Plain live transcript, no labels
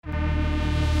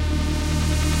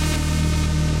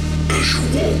As you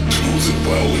walk through the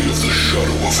valley of the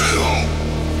shadow of hell,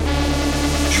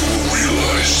 you will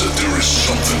realize that there is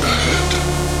something ahead.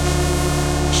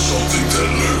 Something that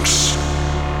lurks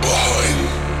behind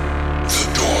the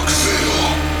dark veil.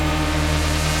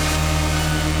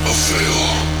 A veil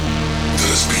that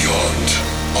is beyond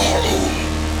our own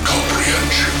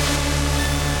comprehension.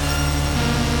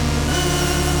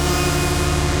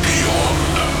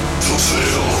 Beyond the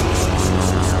veil.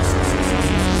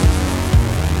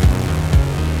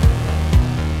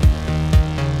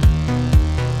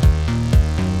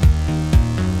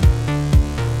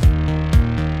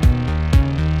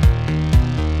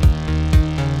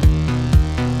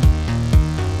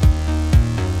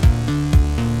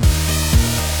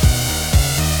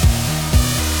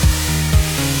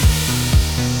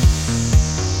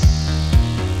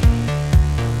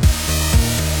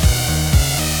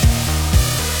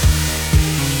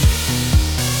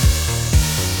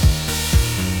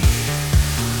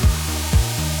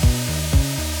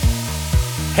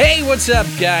 Hey, what's up,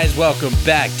 guys? Welcome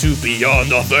back to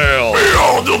Beyond the Veil.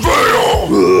 Beyond the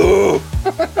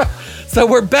veil! So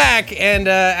we're back, and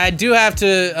I do have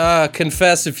to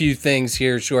confess a few things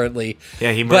here shortly.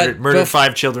 Yeah, he murdered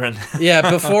 5 children. Yeah,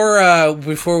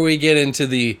 before we get into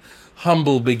the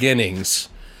humble beginnings,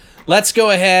 let's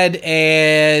go ahead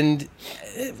and...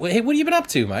 Hey, what have you been up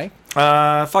to, Mike?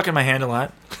 Fucking my hand a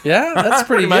lot. Yeah, that's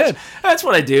pretty much. good. That's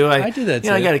what I do. I do that,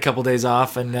 You know, I too. got a couple days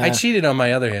off, and I cheated on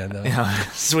my other hand, though.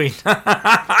 Sweet.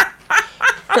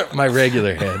 My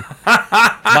regular hand.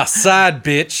 My side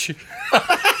bitch.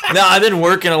 No, I've been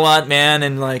working a lot, man,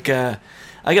 and like I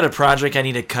got a project I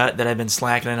need to cut that I've been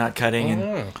slacking and not cutting,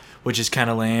 and which is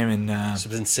kind of lame, and It's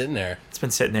been sitting there. it's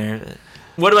been sitting there.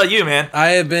 What about you, man? I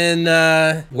have been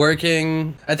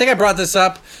working. I think I brought this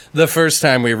up the first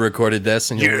time we recorded this,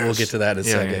 and we'll get to that in a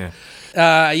second.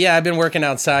 Yeah, I've been working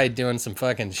outside doing some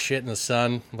fucking shit in the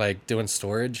sun, like doing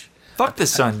storage. Fuck the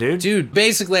sun, dude. Dude,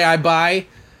 basically, I buy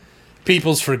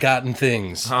people's forgotten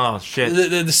things. Oh shit.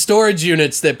 The storage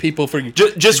units that people forget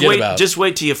about. Just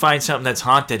wait till you find something that's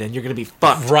haunted, and you're gonna be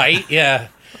fucked. Right? Yeah.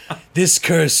 This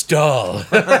cursed doll.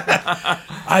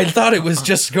 I thought it was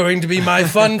just going to be my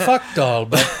fun fuck doll,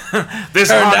 but This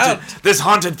turned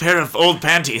haunted pair of old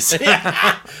panties.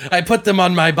 I put them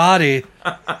on my body.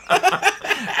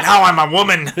 Now I'm a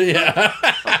woman.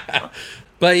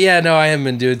 But yeah, no, I haven't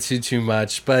been doing too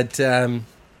much. But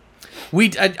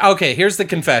okay, here's the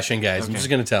confession, guys. I'm just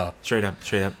gonna tell. Straight up.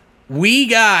 We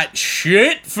got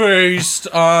shit-faced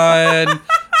on,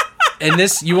 and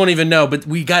this you won't even know, but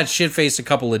we got shit-faced a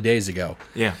couple of days ago.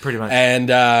 Yeah, pretty much.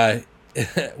 And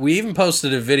we even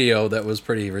posted a video that was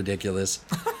pretty ridiculous.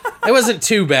 It wasn't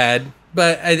too bad,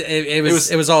 but it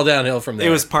was all downhill from there.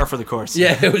 It was par for the course.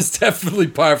 Yeah, it was definitely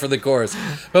par for the course.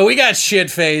 But we got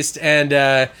shit-faced,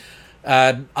 and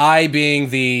I, being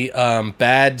the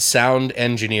bad sound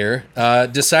engineer,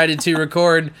 decided to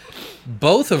record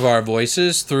both of our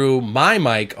voices through my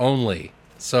mic only.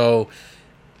 So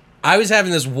I was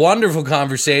having this wonderful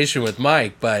conversation with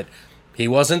Mike, but he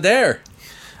wasn't there.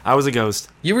 I was a ghost.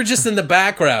 You were just in the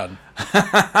background.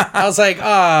 I was like,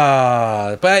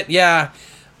 but yeah,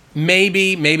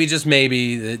 maybe, just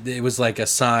maybe, it was like a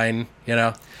sign, you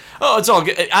know? Oh, it's all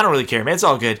good. I don't really care, man. It's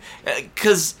all good.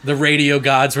 Because the radio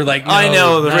gods were like, no, I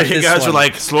know, the not radio this guys one. were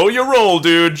like, slow your roll,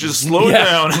 dude. Just slow it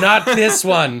down. Not this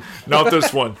one. Not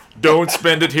this one. Don't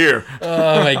spend it here.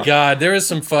 Oh my God. There was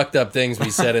some fucked up things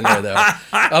we said in there, though,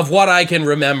 of what I can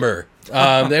remember.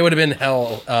 They would have been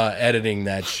hell editing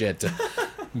that shit.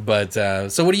 But,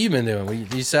 so what have you been doing?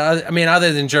 You saw, I mean,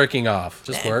 other than jerking off,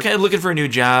 just work? Kind of looking for a new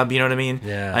job, you know what I mean?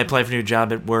 Yeah. I applied for a new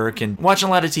job at work and watching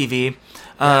a lot of TV.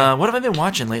 What have I been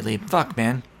watching lately? Fuck,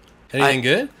 man. Anything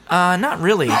good? Not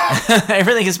really.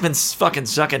 Everything has been fucking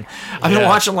sucking. I've been Yeah.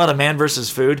 watching a lot of Man vs.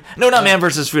 Food. No, not Man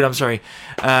vs. Food, I'm sorry.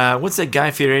 What's that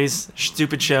Guy Fieri's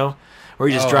stupid show? Where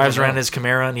he just drives around in his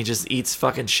Camaro and he just eats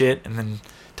fucking shit and then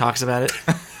talks about it.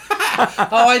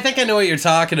 Oh, I think I know what you're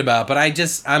talking about, but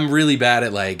I'm really bad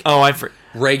at like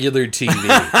regular TV.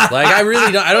 Like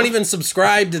I don't even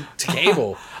subscribe to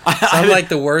cable. So I'm like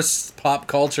the worst pop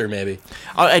culture maybe.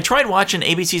 I tried watching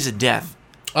ABC's of Death.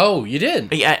 Oh, you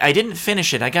did? I didn't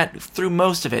finish it. I got through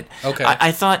most of it. Okay.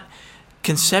 I thought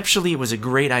conceptually it was a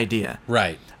great idea.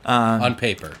 Right. On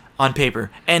paper. On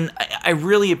paper. And I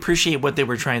really appreciate what they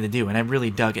were trying to do, and I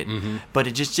really dug it. Mm-hmm. But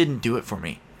it just didn't do it for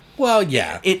me. Well,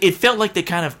 yeah. It felt like the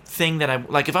kind of thing that I...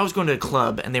 Like, if I was going to a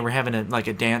club and they were having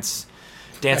a dance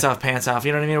off, pants off,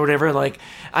 you know what I mean, or whatever, like,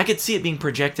 I could see it being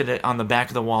projected on the back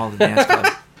of the wall of the dance club.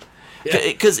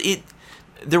 Because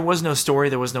there was no story,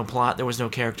 there was no plot, there was no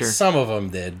character. Some of them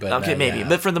did, but... Okay, maybe. Yeah.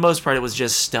 But for the most part, it was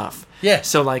just stuff. Yeah.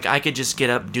 So, like, I could just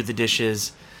get up, do the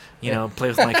dishes, play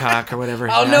with my cock or whatever.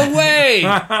 Oh, no way!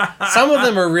 Some of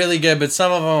them are really good, but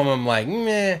some of them I'm like,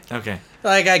 meh. Okay.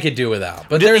 Like, I could do without.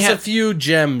 But Didn't there's they a have- few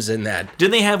gems in that.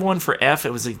 Didn't they have one for F?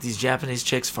 It was like these Japanese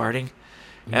chicks farting.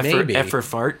 Maybe. F for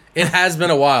fart. It has been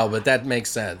a while, but that makes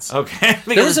sense. Okay.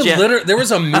 There was there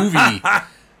was a movie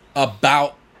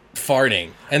about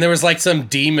farting, and there was like some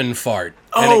demon fart,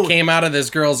 and Oh. it came out of this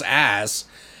girl's ass.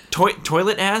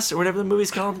 Toilet ass or whatever the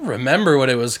movie's called. Remember what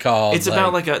it was called? It's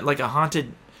about like a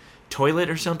haunted toilet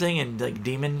or something and like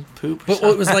demon poop. Or But something.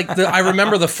 it was like I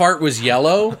remember the fart was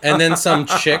yellow, and then some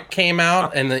chick came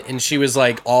out, and she was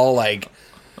like all like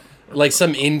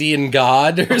some Indian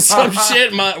god or some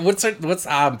shit.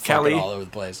 I'm Kelly. fucking all over the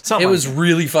place. Something It was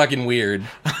really fucking weird.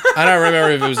 I don't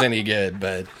remember if it was any good,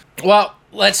 but well,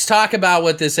 let's talk about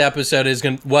what this episode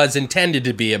was intended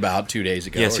to be about 2 days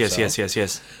ago.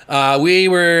 Yes. We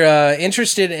were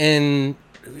interested in.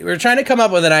 We were trying to come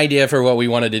up with an idea for what we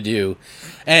wanted to do,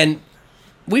 and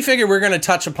we figured we're going to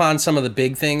touch upon some of the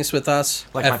big things with us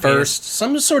Like my at first.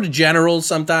 Some sort of general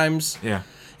sometimes. Yeah.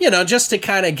 Just to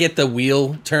kind of get the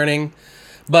wheel turning.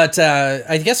 But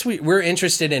I guess we're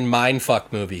interested in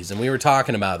mindfuck movies, and we were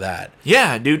talking about that.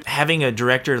 Yeah, dude. Having a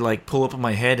director like pull up on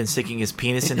my head and sticking his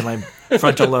penis into my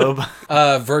frontal lobe.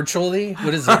 Virtually?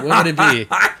 What is it? What would it be?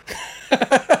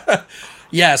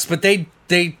 Yes, but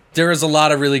there is a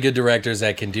lot of really good directors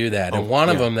that can do that, and one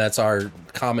of them that's our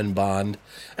common bond,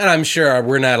 and I'm sure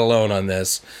we're not alone on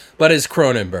this, but is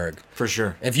Cronenberg. For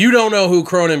sure. If you don't know who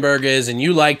Cronenberg is and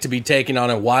you like to be taken on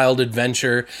a wild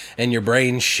adventure and your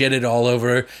brain shitted all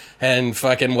over and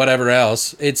fucking whatever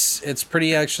else, it's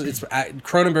pretty actually.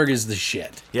 Cronenberg is the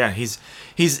shit. Yeah, he's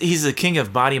the king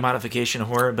of body modification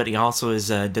horror, but he also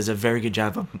does a very good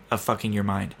job of fucking your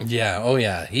mind Yeah. Oh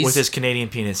yeah. with his Canadian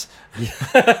penis.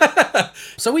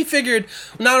 So we figured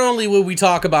not only would we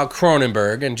talk about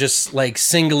Cronenberg and just like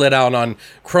single it out on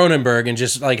Cronenberg and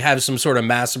just like have some sort of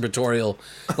masturbatorial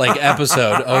like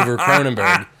episode over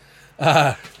Cronenberg.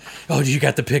 Oh, you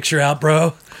got the picture out,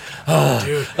 bro? Oh,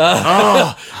 dude.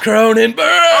 Cronenberg!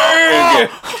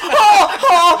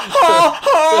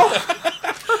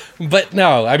 But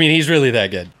no, I mean, he's really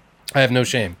that good. I have no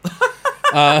shame.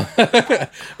 But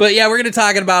yeah, we're going to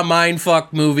talk about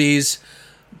mindfuck movies.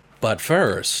 But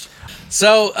first,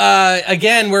 so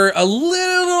again, we're a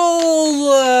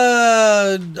little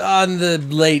on the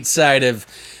late side of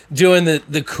doing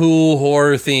the cool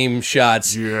horror theme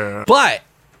shots. Yeah. But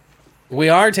we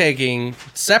are taking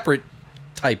separate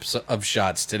types of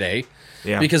shots today.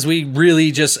 Yeah. Because we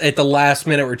really just at the last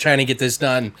minute we're trying to get this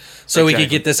done so we could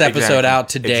get this episode out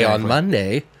today on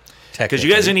Monday. Because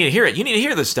you guys need to hear it. You need to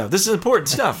hear this stuff. This is important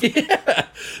stuff.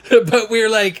 But we're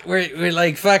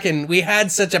like fucking. We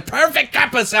had such a perfect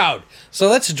episode, so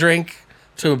let's drink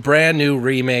to a brand new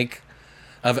remake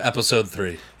of episode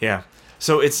 3. Yeah.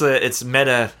 So it's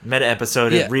meta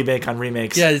episode, Yeah. remake on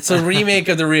remakes. Yeah, it's a remake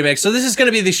of the remake. So this is going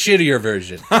to be the shittier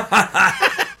version.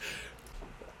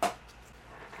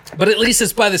 But at least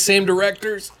it's by the same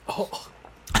directors. Oh.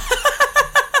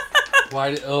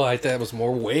 Why? I thought it was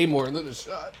way more than a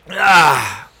shot.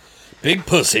 Big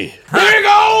pussy. Big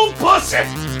old pussy.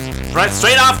 Right,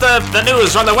 straight off the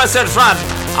news from the Western Front.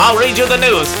 I'll read you the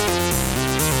news.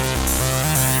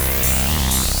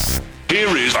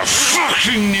 Here is the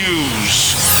fucking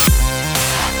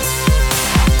news.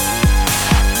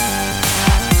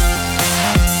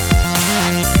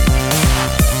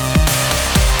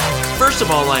 First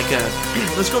of all,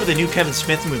 let's go over the new Kevin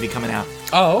Smith movie coming out.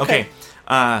 Oh, okay.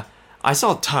 I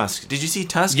saw Tusk. Did you see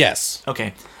Tusk? Yes.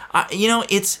 Okay.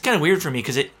 It's kind of weird for me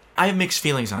because I have mixed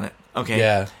feelings on it. Okay.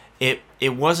 Yeah. It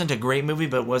wasn't a great movie,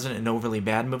 but it wasn't an overly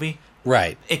bad movie.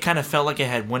 Right. It kind of felt like it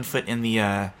had one foot in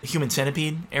the Human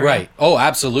Centipede area. Right. Oh,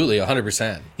 absolutely,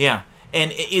 100%. Yeah,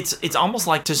 and it's almost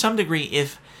like to some degree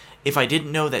if I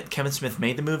didn't know that Kevin Smith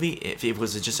made the movie, if it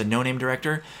was just a no-name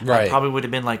director, Right. I probably would have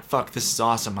been like, "Fuck, this is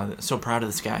awesome! I'm so proud of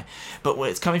this guy." But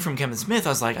when it's coming from Kevin Smith, I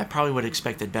was like, I probably would have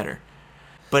expected better.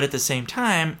 But at the same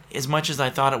time, as much as I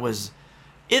thought it was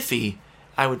iffy,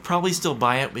 I would probably still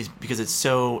buy it because it's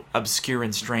so obscure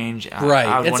and strange. Right.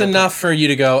 I would It's want it to- enough for you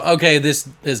to go, okay, this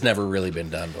has never really been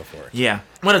done before. Yeah.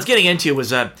 What I was getting into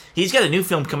was he's got a new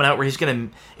film coming out where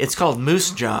it's called Moose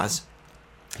Jaws.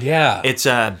 Yeah. It's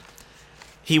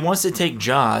he wants to take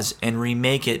Jaws and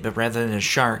remake it, but rather than a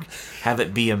shark, have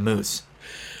it be a moose.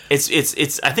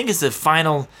 It's I think it's the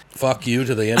final. Fuck you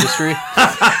to the industry.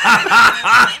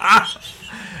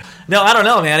 No, I don't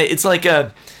know, man. It's like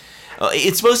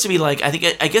it's supposed to be like I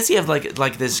guess you have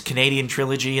like this Canadian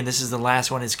trilogy, and this is the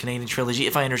last one. Is Canadian trilogy,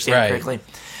 if I understand Right. correctly.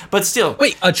 But still,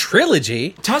 Wait, a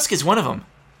trilogy? Tusk is one of them.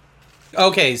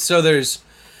 Okay, so there's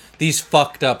these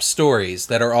fucked up stories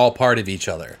that are all part of each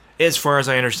other. As far as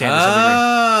I understand, to some degree.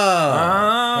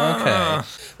 Oh, okay.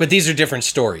 But these are different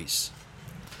stories.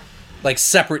 Like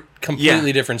separate,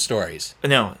 completely different stories.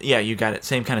 No, yeah, you got it.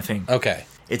 Same kind of thing. Okay.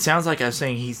 It sounds like I was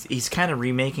saying he's kind of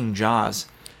remaking Jaws.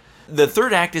 The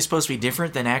third act is supposed to be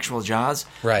different than actual Jaws,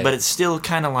 Right. But it's still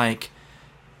kind of like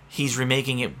he's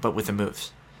remaking it, but with the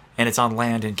moves, and it's on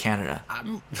land in Canada.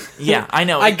 Yeah, I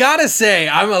know. I gotta say,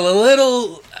 I'm a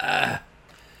little.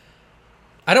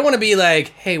 I don't want to be like,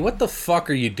 hey, what the fuck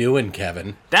are you doing,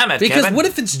 Kevin? Damn it, Because Kevin. what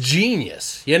if it's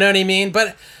genius? You know what I mean?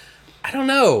 But I don't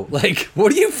know. Like,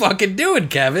 what are you fucking doing,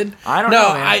 Kevin? I don't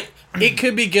know, man. It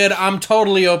could be good. I'm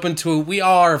totally open to it. We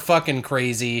are fucking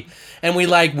crazy, and we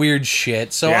like weird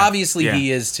shit. So Yeah, obviously yeah.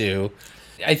 he is too.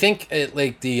 I think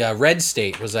the Red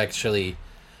State was actually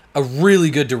a really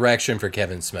good direction for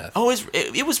Kevin Smith. Oh,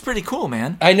 it was pretty cool,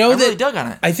 man. I know I really that- dug on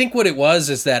it. I think what it was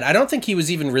is that I don't think he was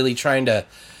even really trying to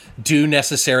do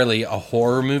necessarily a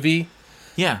horror movie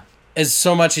Yeah. as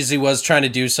so much as he was trying to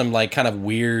do some like kind of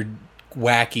weird,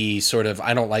 wacky sort of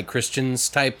I don't like Christians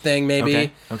type thing,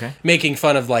 maybe. Okay. Making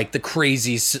fun of like the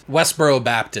crazy Westboro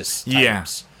Baptist types. Yeah.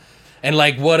 And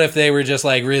like, what if they were just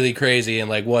like really crazy and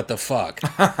like, what the fuck?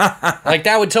 Like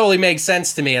that would totally make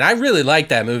sense to me, and I really like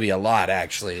that movie a lot,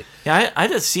 actually. Yeah, I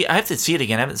have to see it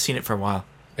again. I haven't seen it for a while.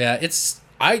 Yeah, it's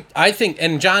I think,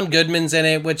 and John Goodman's in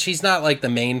it, which he's not like the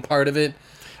main part of it,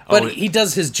 but he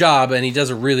does his job and he does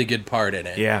a really good part in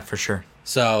it. Yeah, for sure.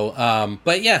 So,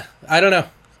 but yeah, I don't know.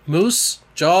 Moose,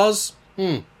 Jaws.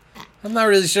 I'm not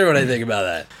really sure what I think about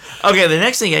that. Okay, the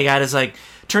next thing I got is like,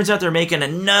 turns out they're making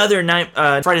another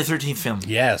Friday the 13th film.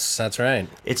 Yes, that's right.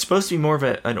 It's supposed to be more of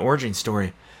an origin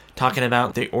story, talking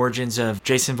about the origins of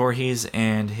Jason Voorhees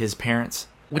and his parents.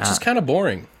 Which is kind of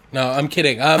boring. No, I'm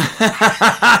kidding.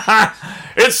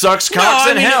 It sucks cocks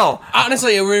in hell.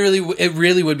 Honestly, it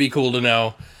really would be cool to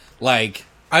know. Like,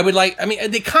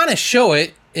 they kind of show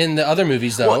it in the other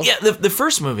movies, though. Well, yeah, the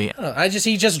first movie.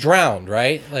 He just drowned,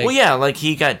 right? Like, Well, yeah, like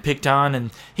he got picked on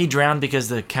and he drowned because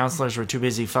the counselors were too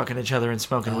busy fucking each other and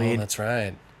smoking oh, weed. that's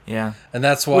right. Yeah. And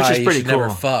that's why Which is you pretty should never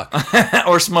cool. fuck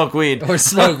Or smoke weed. or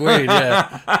smoke weed.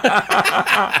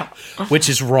 Yeah, which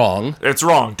is wrong. It's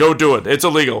wrong. Don't do it. It's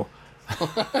illegal.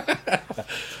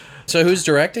 So who's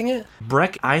directing it?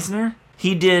 Breck Eisner.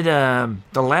 He did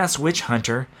The Last Witch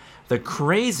Hunter, The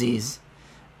Crazies,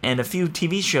 and a few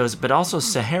TV shows, but also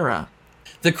Sahara.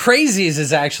 The Crazies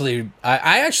is actually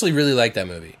I actually really like that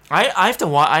movie. I have to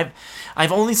watch.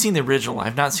 I've only seen the original.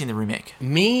 I've not seen the remake.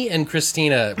 Me and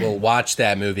Christina will watch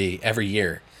that movie every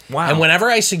year. Wow. And whenever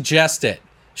I suggest it,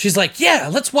 she's like, "Yeah,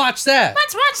 let's watch that."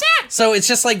 Let's watch that. So it's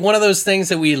just like one of those things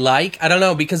that we like. I don't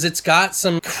know, because it's got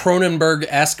some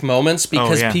Cronenberg-esque moments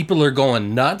because yeah. people are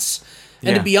going nuts. And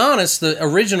Yeah. to be honest, the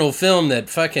original film that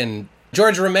fucking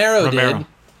George Romero did,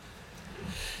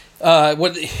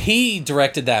 what he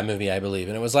directed that movie, I believe,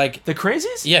 and it was like, The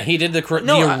Crazies? yeah, he did the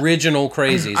No, original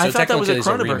Crazy. So I thought that was a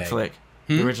technically Cronenberg remake. flick.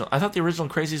 The original. I thought the original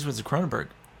Crazies was a Cronenberg.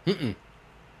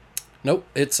 Nope,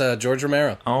 it's George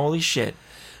Romero. Holy shit.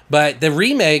 But the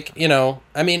remake,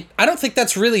 I mean, I don't think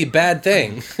that's really a bad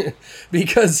thing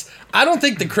because I don't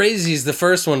think The Crazies, the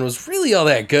first one, was really all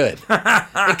that good.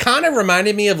 It kind of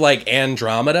reminded me of like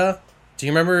Andromeda. Do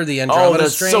you remember the Andromeda Oh,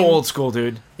 that's Strain? so old school,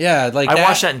 dude. Yeah, like I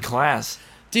watched that in class.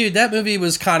 Dude, that movie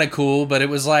was kind of cool, but it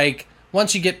was like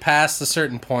once you get past a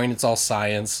certain point, it's all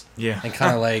science. Yeah. And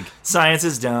kind of like Science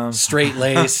is dumb. straight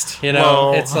laced,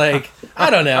 Whoa. It's like I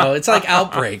don't know, it's like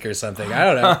Outbreak or something.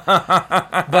 I don't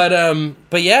know.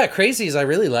 But yeah, Crazies I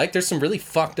really like. There's some really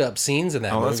fucked up scenes in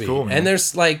that movie. That's cool, man. And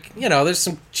there's like, there's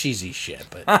some cheesy shit,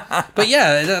 but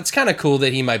yeah, that's kind of cool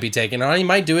that he might be taking it on. He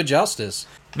might do it justice.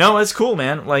 No, it's cool,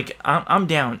 man. Like, I'm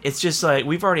down. It's just like,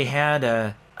 we've already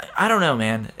had I don't know,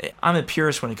 man. I'm a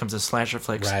purist when it comes to slasher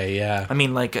flicks. Right, yeah. I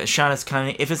mean, like, Sean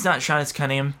Cunningham. If it's not Sean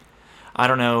Cunningham, I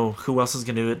don't know who else is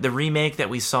going to do it. The remake that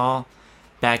we saw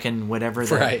back in whatever.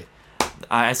 Right.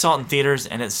 I saw it in theaters,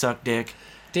 and it sucked dick.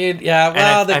 Dude, yeah, And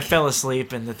well, I fell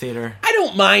asleep in the theater. I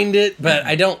don't mind it, but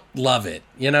I don't love it.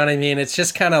 You know what I mean? It's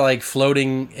just kind of like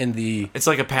floating in the... It's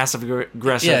like a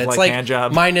passive-aggressive Yeah, it's hand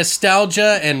job. my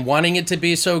nostalgia and wanting it to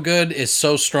be so good is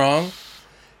so strong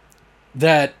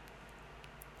that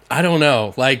I don't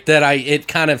know, like that it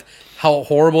kind of how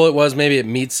horrible it was. Maybe it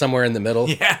meets somewhere in the middle.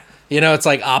 Yeah. It's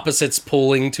like opposites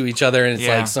pulling to each other, and it's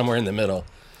Yeah. like somewhere in the middle.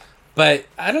 But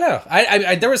I don't know.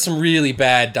 I there was some really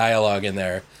bad dialogue in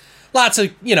there. Lots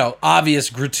of obvious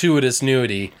gratuitous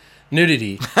nudity,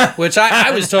 which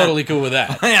I was totally cool with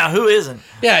that. Yeah, who isn't?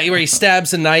 Yeah, where he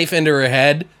stabs a knife into her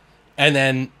head, and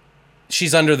then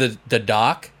she's under the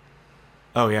dock,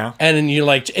 Oh, yeah? and then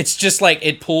it's just like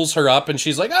it pulls her up, and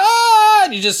she's like, ah,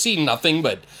 and you just see nothing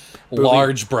but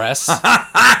large breasts.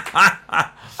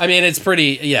 I mean, it's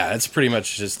pretty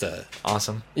much just a...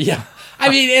 Awesome. Yeah. I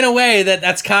mean, in a way,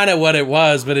 that's kind of what it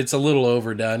was, but it's a little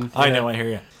overdone. I know, I hear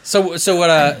you. So what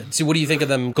do you think of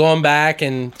them going back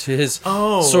and to his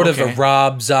sort of a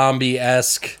Rob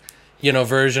Zombie-esque,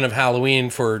 version of Halloween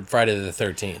for Friday the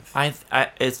 13th?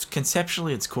 It's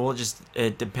conceptually it's cool.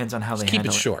 It depends on how they Keep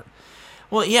handle it short.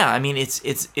 Well, yeah, I mean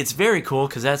it's very cool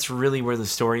because that's really where the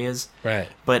story is. Right.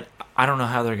 But I don't know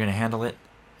how they're going to handle it.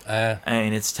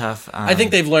 And it's tough. I think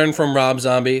they've learned from Rob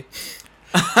Zombie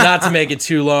not to make it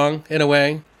too long in a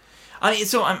way. I mean,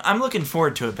 so I'm looking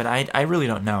forward to it, but I really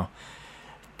don't know.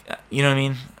 You know what I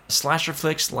mean? Slasher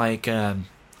flicks like Friday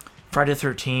the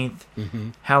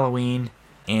 13th, Halloween,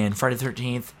 and Friday the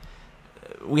 13th.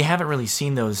 We haven't really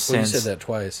seen those since. You said that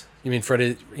twice. You mean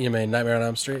Nightmare on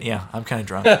Elm Street? Yeah, I'm kind of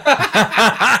drunk.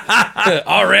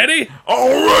 Already?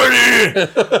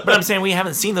 But I'm saying we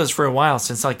haven't seen those for a while,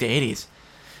 since like the 80s.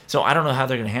 So I don't know how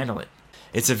they're going to handle it.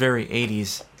 It's a very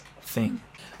 80s thing.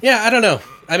 Yeah, I don't know.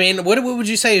 I mean, what would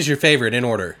you say is your favorite in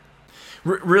order?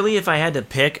 Really, if I had to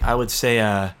pick, I would say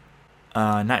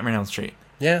Nightmare on Elm Street.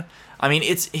 Yeah. I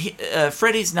mean,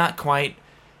 Freddy's not quite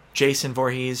Jason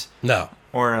Voorhees. No.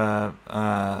 Or,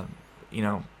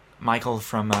 Michael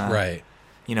from... right.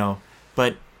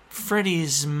 But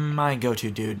Freddy's my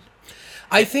go-to dude.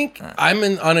 I think I'm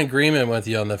on agreement with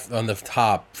you on the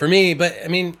top for me, but I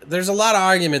mean, there's a lot of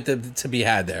argument to be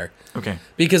had there. Okay.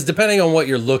 Because depending on what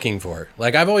you're looking for,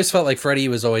 like I've always felt like Freddy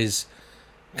was always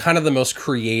kind of the most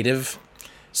creative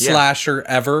slasher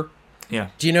ever.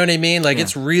 Yeah. Do you know what I mean? Like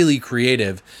it's really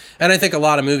creative, and I think a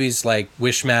lot of movies like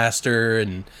Wishmaster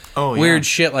and weird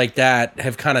shit like that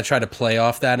have kind of tried to play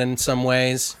off that in some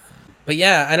ways. But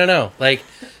yeah, I don't know. Like,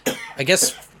 I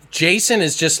guess Jason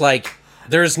is just like.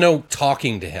 There's no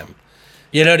talking to him.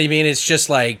 You know what I mean? It's just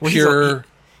like pure...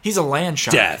 He's a land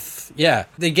shark. Death. Yeah.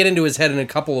 They get into his head in a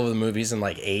couple of the movies in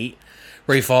like 8,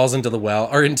 where he falls into the well,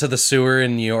 or into the sewer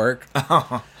in New York.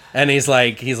 And he's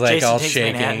like Jason all takes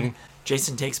shaking. Manhattan.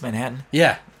 Jason Takes Manhattan.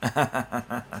 Yeah.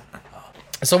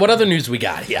 So what other news we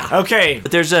got here? Okay.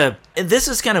 This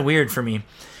is kind of weird for me.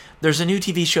 There's a new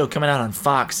TV show coming out on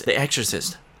Fox, The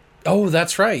Exorcist. Oh,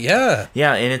 that's right. Yeah.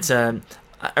 Yeah, and it's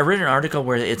I read an article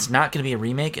where it's not going to be a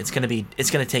remake. It's going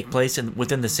to take place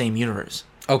within the same universe.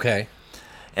 Okay.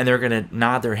 And they're going to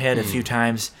nod their head a few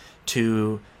times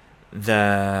to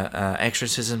the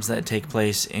exorcisms that take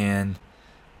place in,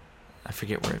 I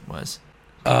forget where it was.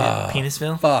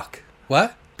 Penisville? Fuck.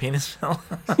 What? Penisville?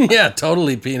 Yeah,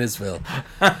 totally Penisville.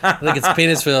 I think it's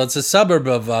Penisville. It's a suburb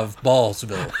of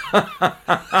Ballsville.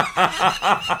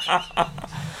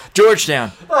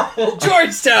 Georgetown.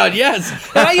 Georgetown, yes.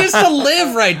 And I used to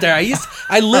live right there.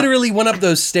 I literally went up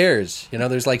those stairs.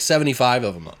 There's like 75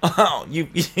 of them. Oh,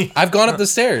 I've gone up the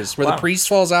stairs where the priest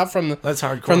falls out from That's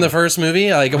hardcore. From the first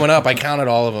movie. Like I went up, I counted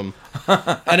all of them.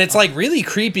 And it's like really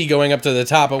creepy going up to the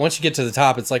top, but once you get to the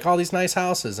top, it's like all these nice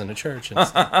houses and a church and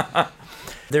stuff.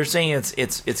 They're saying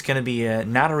it's going to be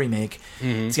not a remake.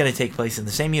 Mm-hmm. It's going to take place in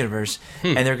the same universe,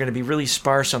 and they're going to be really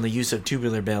sparse on the use of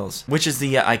tubular bells, which is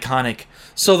the iconic.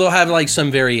 So they'll have like some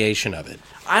variation of it.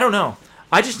 I don't know.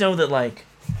 I just know that like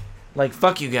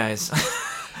fuck you guys,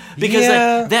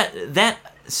 because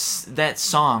that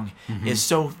song is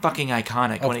so fucking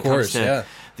iconic when it comes to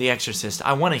The Exorcist.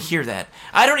 I want to hear that.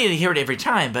 I don't need to hear it every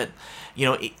time, but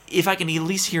if I can at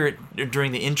least hear it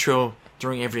during the intro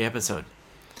during every episode.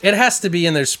 It has to be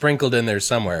in there, sprinkled in there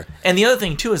somewhere. And the other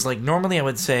thing, too, is, like, normally I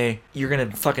would say you're going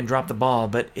to fucking drop the ball,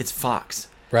 but it's Fox.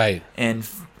 Right. And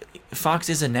Fox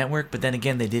is a network, but then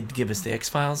again, they did give us the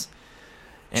X-Files.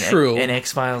 And True. And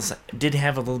X-Files did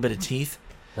have a little bit of teeth.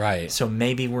 Right. So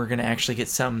maybe we're going to actually get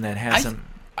something that has some...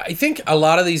 I think a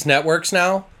lot of these networks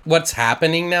now, what's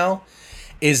happening now,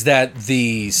 is that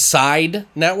the side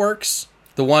networks,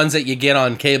 the ones that you get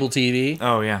on cable TV...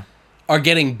 Oh, yeah. Are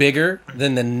getting bigger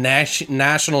than the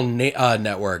national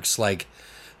networks. Like,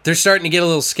 they're starting to get a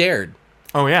little scared.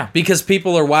 Oh, yeah. Because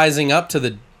people are wising up to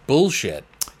the bullshit.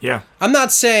 Yeah. I'm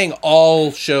not saying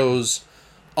all shows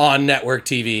on network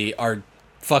TV are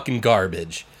fucking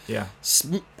garbage. Yeah.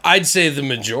 I'd say the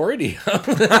majority of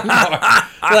them are.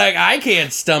 Like, I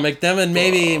can't stomach them, and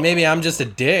maybe I'm just a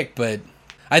dick, but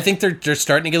I think they're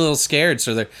starting to get a little scared,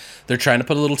 so they're trying to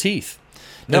put a little teeth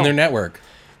in their network.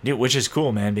 Which is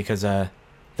cool, man, because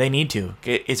they need to.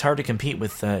 It's hard to compete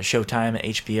with Showtime,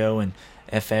 HBO, and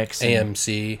FX, and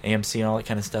AMC, and all that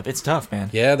kind of stuff. It's tough,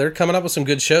 man. Yeah, they're coming up with some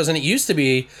good shows, and it used to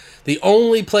be the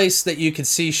only place that you could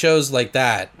see shows like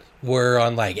that were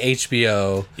on like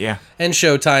HBO, and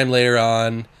Showtime later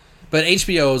on. But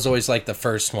HBO is always like the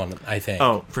first one, I think.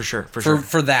 Oh, for sure,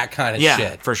 for that kind of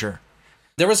shit. For sure.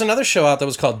 There was another show out that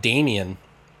was called Damien.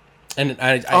 And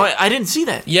I didn't see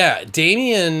that. Yeah,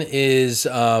 Damien is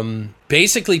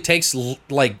basically takes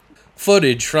like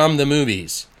footage from the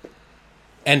movies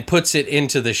and puts it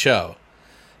into the show.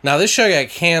 Now, this show got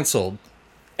canceled.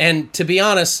 And to be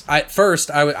honest,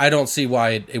 I don't see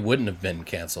why it wouldn't have been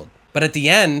canceled. But at the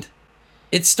end,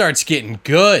 it starts getting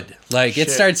good. Like, it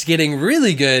starts getting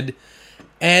really good.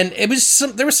 And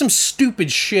there was some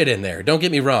stupid shit in there. Don't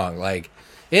get me wrong. Like,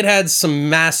 it had some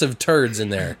massive turds in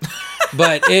there.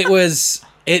 But it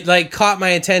like caught my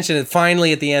attention and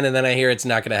finally at the end, and then I hear it's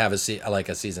not going to have a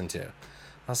season 2. I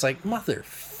was like,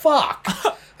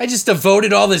 motherfuck. I just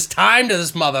devoted all this time to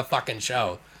this motherfucking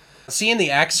show. Seeing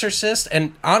The Exorcist,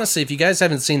 and honestly, if you guys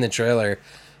haven't seen the trailer,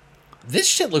 this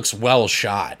shit looks well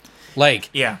shot. Like,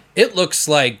 yeah, it looks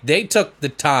like they took the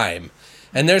time.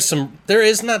 And there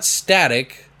is not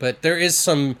static, but there is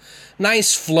some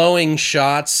nice flowing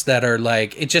shots that are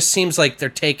like, it just seems like they're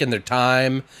taking their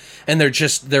time and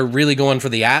they're really going for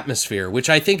the atmosphere, which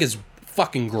I think is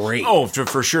fucking great. Oh,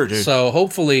 for sure, dude. So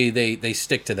hopefully they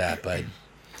stick to that. But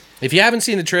if you haven't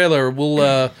seen the trailer,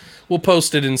 we'll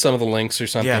post it in some of the links or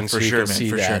something. Yeah, for so you sure, can man, see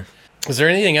for that. sure. Is there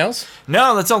anything else?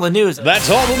 No, that's all the news.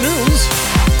 That's all the news.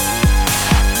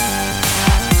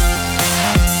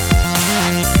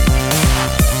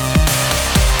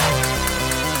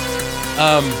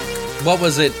 What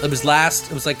was it? It was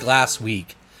like last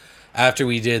week after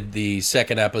we did the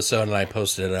second episode and I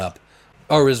posted it up.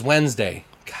 Or it was Wednesday.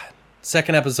 God,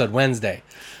 second episode Wednesday.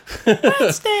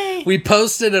 Wednesday. We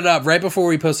posted it up. Right before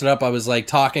we posted it up, I was like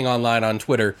talking online on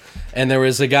Twitter and there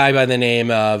was a guy by the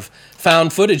name of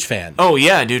Found Footage Fan. Oh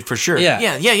yeah, dude, for sure. Yeah.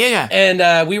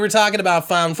 And we were talking about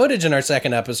found footage in our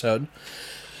second episode.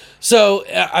 So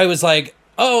I was like,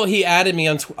 oh, he added me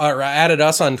added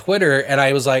us on Twitter, and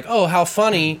I was like, oh, how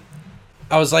funny.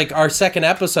 I was like, our second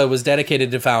episode was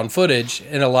dedicated to found footage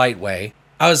in a light way.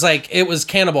 I was like, it was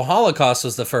Cannibal Holocaust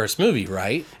was the first movie,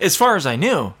 right? As far as I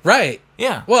knew. Right.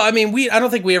 Yeah. Well, I mean, I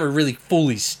don't think we ever really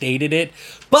fully stated it,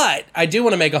 but I do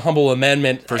want to make a humble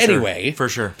amendment anyway. For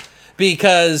sure.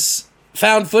 Because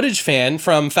Found Footage Fan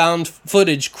from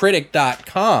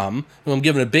foundfootagecritic.com, who I'm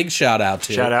giving a big shout out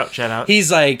to. Shout out.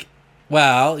 He's like,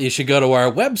 well, you should go to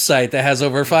our website that has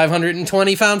over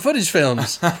 520 found footage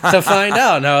films to find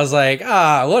out. And I was like,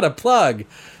 what a plug.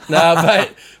 No,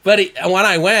 but when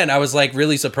I went, I was like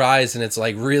really surprised, and it's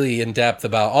like really in depth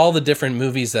about all the different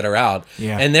movies that are out.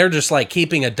 Yeah. And they're just like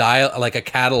keeping a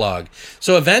catalog.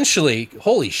 So eventually,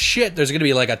 holy shit, there's going to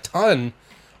be like a ton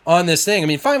on this thing. I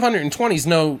mean, 520 is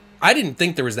I didn't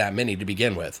think there was that many to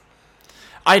begin with.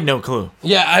 I had no clue.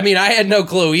 Yeah, I mean, I had no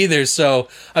clue either. So,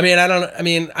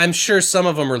 I'm sure some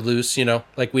of them are loose,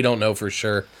 like we don't know for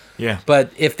sure. Yeah.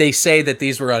 But if they say that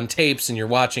these were on tapes and you're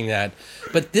watching that.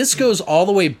 But this goes all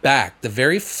the way back. The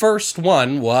very first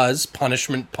one was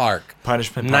Punishment Park.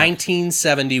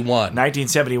 1971.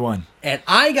 And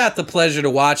I got the pleasure to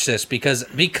watch this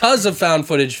because of Found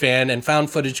Footage Fan and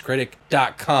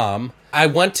foundfootagecritic.com. I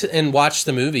went and watched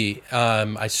the movie.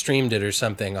 I streamed it or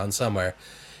something on somewhere.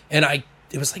 And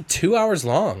it was like 2 hours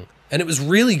long. And it was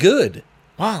really good.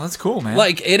 Wow, that's cool, man.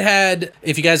 Like, it had,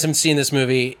 if you guys haven't seen this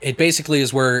movie, it basically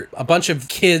is where a bunch of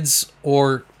kids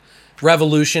or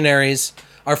revolutionaries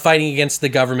are fighting against the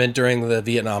government during the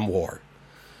Vietnam War.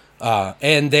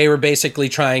 And they were basically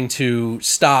trying to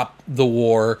stop the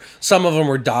war. Some of them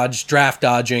were draft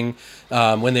dodging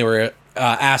when they were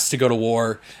asked to go to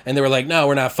war. And they were like, no,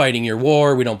 we're not fighting your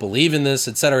war. We don't believe in this,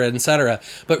 et cetera, et cetera.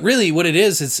 But really what it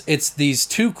is, it's these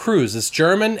two crews, this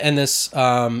German and this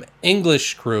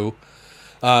English crew,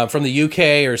 from the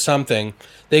UK or something.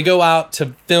 They go out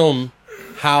to film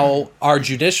how our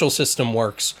judicial system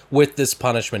works with this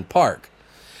Punishment Park.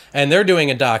 And they're doing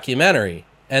a documentary.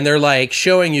 And they're like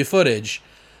showing you footage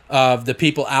of the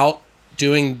people out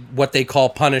doing what they call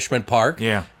Punishment Park.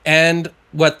 Yeah. And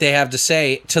what they have to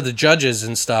say to the judges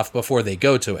and stuff before they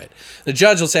go to it. The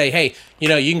judge will say, hey, you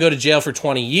can go to jail for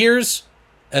 20 years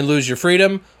and lose your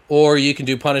freedom, or you can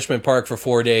do Punishment Park for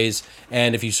 4 days,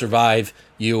 and if you survive,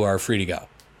 you are free to go.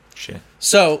 Shit.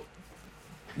 So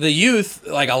the youth,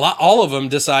 like all of them,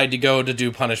 decide to go to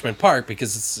do Punishment Park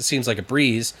because it seems like a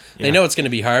breeze. Yeah. They know it's going to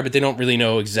be hard, but they don't really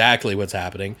know exactly what's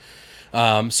happening.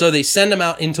 So they send them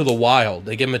out into the wild.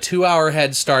 They give them a 2-hour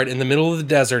head start in the middle of the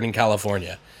desert in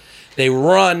California. They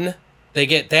run. They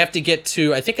have to get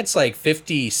to, I think it's like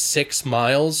 56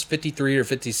 miles, 53 or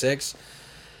 56.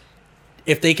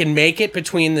 If they can make it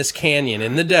between this canyon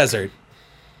in the desert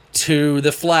to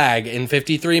the flag in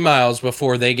 53 miles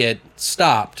before they get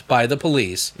stopped by the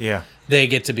police, they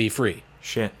get to be free.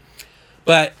 Shit.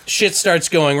 But shit starts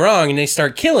going wrong and they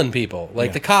start killing people.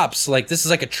 Like the cops, like this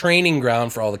is like a training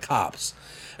ground for all the cops.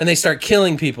 and they start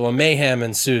killing people, and mayhem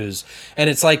ensues. And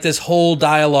it's like this whole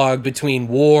dialogue between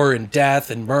war and death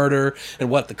and murder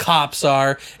and what the cops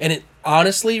are. And it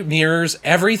honestly mirrors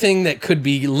everything that could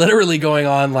be literally going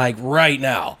on like right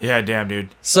now. Yeah, damn, dude.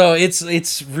 So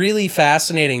it's really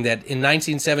fascinating that in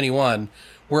 1971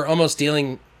 we're almost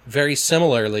dealing very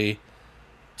similarly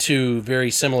to very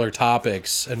similar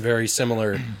topics and very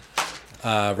similar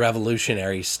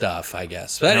revolutionary stuff, I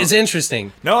guess. That is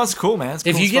interesting. No, it's cool, man. It's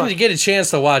cool If you get a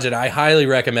chance to watch it, I highly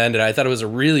recommend it. I thought it was a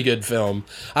really good film.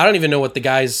 I don't even know what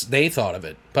they thought of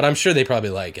it, but I'm sure they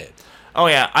probably like it. Oh,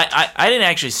 yeah. I didn't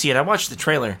actually see it. I watched the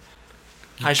trailer.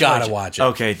 I should Gotta watch it.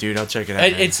 Okay, dude. I'll check it out.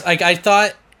 It's like I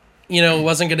thought, it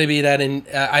wasn't going to be that.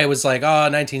 I was like,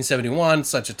 1971,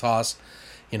 such a toss.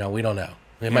 We don't know.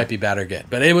 It might be bad or good,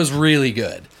 but it was really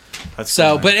good. That's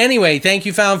So, cool, but anyway, thank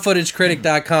you,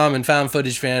 FoundFootageCritic.com and Found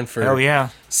Footage Fan for hell yeah.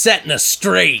 setting us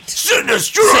straight. Sitting us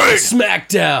straight.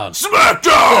 Smackdown.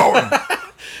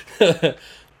 Smackdown.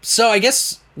 So I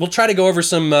guess we'll try to go over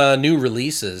some new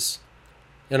releases.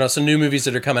 Some new movies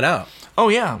that are coming out Oh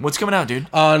yeah. What's coming out, dude?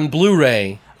 on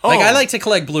Blu-ray. Oh. Like I like to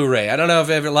collect Blu-ray. I don't know if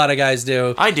a lot of guys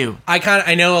do. I do.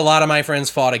 I know a lot of my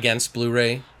friends fought against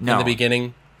Blu-ray in No. the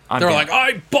beginning. I'm They were down. like,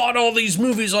 I bought all these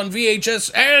movies on VHS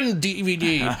and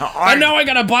DVD, and now I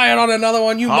gotta buy it on another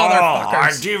one, you on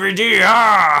motherfuckers. DVD.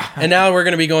 And now we're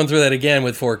gonna be going through that again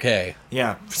with 4K.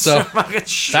 Yeah. So, Fucking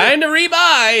shit. time to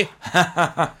rebuy.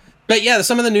 But yeah,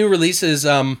 some of the new releases,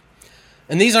 and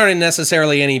these aren't in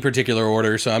necessarily any particular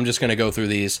order, so I'm just gonna go through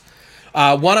these.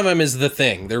 One of them is The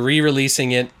Thing. They're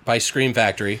re-releasing it by Scream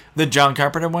Factory. The John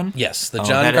Carpenter one? Yes, the Oh,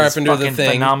 John that is Carpenter The fucking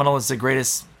Thing. phenomenal. It's the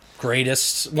greatest.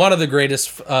 One of the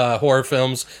greatest horror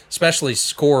films, especially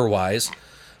score-wise,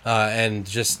 and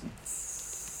just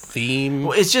theme.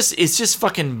 Well, it's just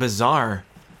fucking bizarre.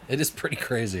 It is pretty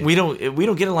crazy. We don't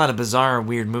get a lot of bizarre,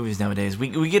 weird movies nowadays.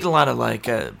 We get a lot of like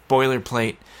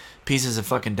boilerplate pieces of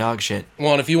fucking dog shit.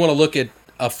 Well, and if you want to look at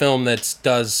a film that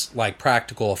does like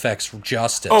practical effects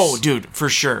justice, Oh, dude, for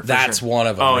sure. that's one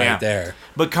of them right there.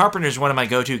 But Carpenter's one of my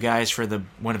go-to guys for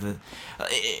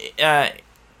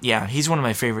yeah, he's one of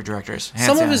my favorite directors. hands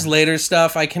Some of down. his later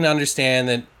stuff, I can understand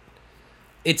that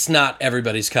it's not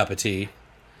everybody's cup of tea.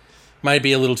 Might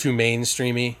be a little too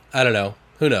mainstreamy. I don't know.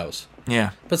 Who knows?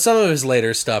 Yeah. But some of his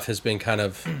later stuff has been kind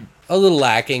of a little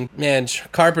lacking. Man,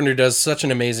 Carpenter does such an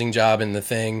amazing job in The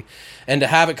Thing. And to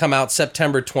have it come out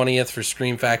September 20th for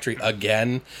Scream Factory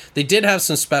again. They did have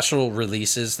some special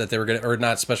releases that they were going to, or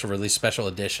not special release, special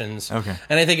editions. Okay.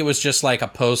 And I think it was just like a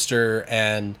poster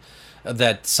and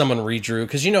that someone redrew.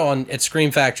 Because, at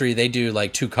Scream Factory, they do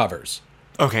like 2 covers.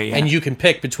 Okay, yeah. And you can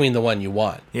pick between the one you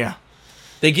want. Yeah.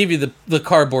 They give you the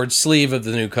cardboard sleeve of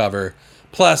the new cover.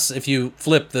 Plus, if you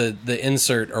flip the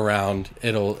insert around,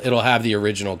 it'll have the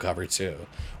original cover too,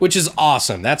 which is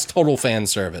awesome. That's total fan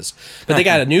service. But they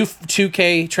got a new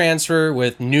 2K transfer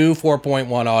with new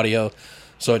 4.1 audio,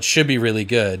 so it should be really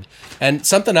good. And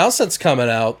something else that's coming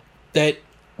out that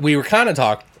we were kind of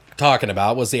talking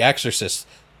about was The Exorcist,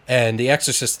 and The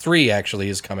Exorcist 3 actually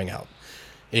is coming out.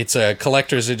 It's a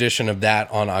collector's edition of that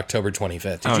on October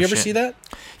 25th. Did you ever shit. see that?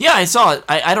 Yeah, I saw it.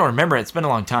 I don't remember it. It's been a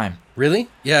long time. Really?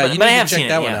 Yeah, But- you but I need have to check seen it,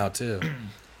 that one yeah. out too.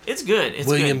 It's good. It's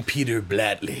William good. Peter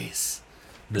Blatty's.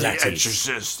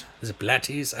 Exorcist. Is it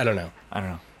Blatty's? I don't know. I don't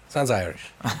know. Sounds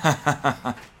Irish.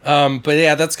 But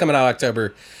yeah, that's coming out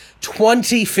October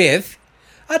 25th.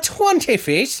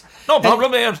 25th. No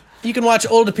problem, man. You can watch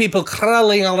older people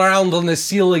crawling around on the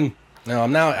ceiling. No,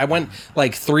 I went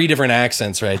like 3 different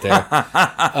accents right there.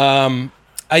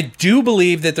 I do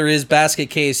believe that there is Basket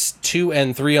Case 2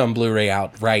 and 3 on Blu-ray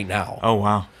out right now. Oh,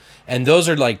 wow. And those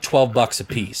are like $12 a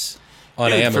piece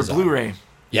on Dude, Amazon. for Blu-ray.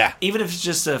 Yeah. Even if it's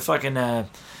just a fucking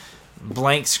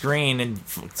blank screen and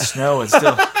snow, it's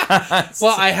still...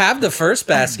 Well, I have the first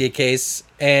Basket Case,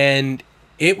 and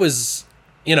it was,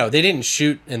 they didn't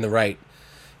shoot in the right,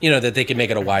 that they could make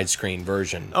it a widescreen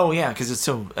version. Oh, yeah, because it's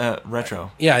so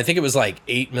retro. Yeah, I think it was like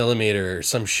 8mm or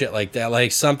some shit like that,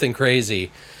 like something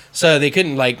crazy. So they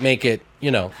couldn't like make it,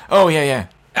 Oh, yeah,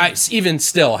 yeah. even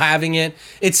still having it,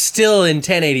 it's still in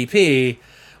 1080p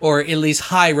or at least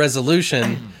high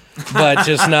resolution, but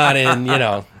just not in,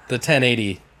 the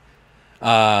 1080 or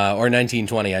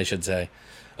 1920, I should say.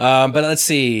 But let's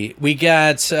see. We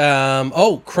got,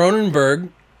 Cronenberg,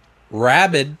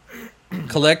 Rabid,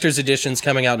 collector's editions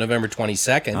coming out November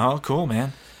 22nd. Oh, cool,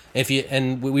 man.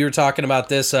 We were talking about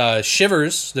this,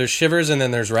 Shivers. There's Shivers and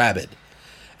then there's Rabid.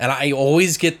 And I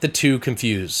always get the 2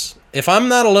 confused. If I'm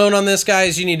not alone on this,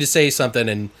 guys, you need to say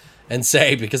something and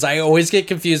say, because I always get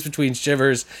confused between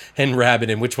Shivers and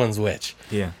Rabid and which one's which.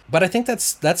 Yeah. But I think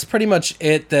that's pretty much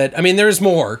it. There's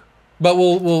more. but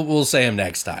we'll say them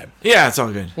next time. Yeah, it's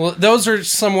all good. Well, those are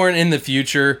somewhere in the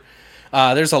future.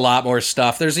 There's a lot more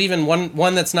stuff. There's even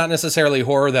one that's not necessarily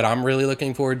horror that I'm really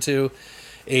looking forward to.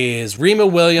 Is Remo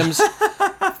Williams.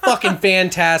 Fucking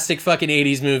fantastic fucking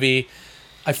 80s movie.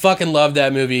 I fucking love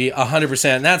that movie 100%.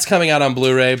 And that's coming out on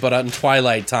Blu-ray, but on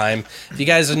Twilight Time. If you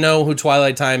guys know who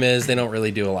Twilight Time is, they don't really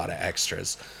do a lot of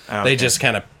extras. Okay. They just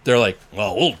kind of, they're like,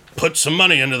 well, we'll put some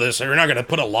money into this. You're not going to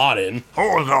put a lot in.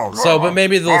 So, but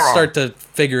maybe they'll start to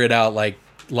figure it out like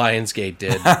Lionsgate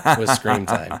did with Scream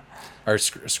Time. Or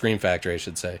Scream Factory, I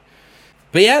should say.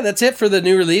 But yeah, that's it for the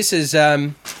new releases.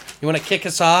 You want to kick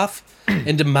us off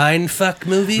into Mindfuck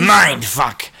movies?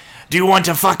 Mindfuck. Do you want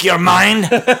to fuck your mind?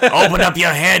 Open up your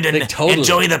head and Totally.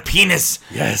 enjoy the penis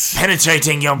Yes.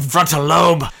 penetrating your frontal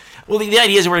lobe. Well, the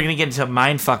idea is we're going to get into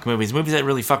mindfuck movies that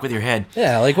really fuck with your head.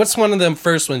 Yeah, like what's one of the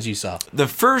first ones you saw? The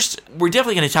first, we're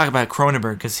definitely going to talk about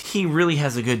Cronenberg because he really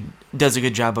does a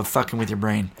good job of fucking with your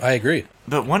brain. I agree.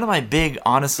 But one of my big,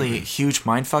 honestly, huge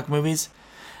mindfuck movies,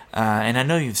 and I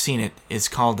know you've seen it, is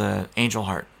called Angel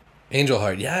Heart. Angel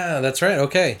Heart. Yeah, that's right.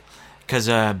 Okay. Because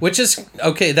Which is,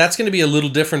 okay, that's going to be a little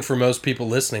different for most people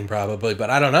listening probably, but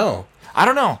I don't know. I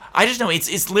don't know. I just know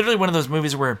it's literally one of those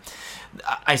movies where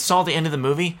I saw the end of the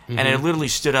movie and I literally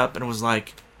stood up and was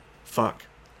like, fuck.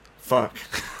 Fuck.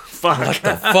 Fuck. What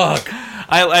the fuck?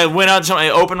 I went out, so I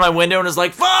opened my window and was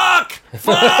like, fuck!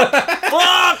 Fuck!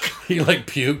 Fuck! He like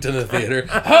puked in the theater.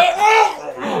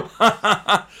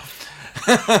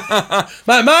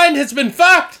 My mind has been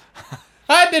fucked!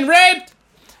 I've been raped!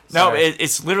 No, Sorry.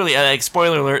 it's literally,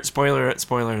 spoiler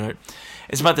alert.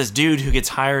 It's about this dude who gets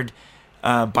hired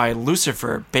by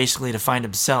Lucifer basically to find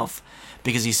himself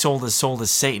because he sold his soul to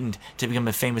Satan to become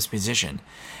a famous musician.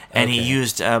 And he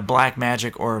used black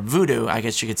magic or voodoo, I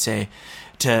guess you could say,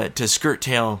 to skirt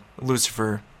tail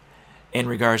Lucifer in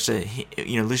regards to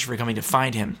Lucifer coming to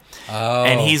find him. Oh.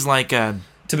 And he's like, To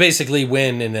basically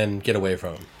win and then get away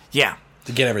from him. yeah.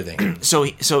 To get everything. So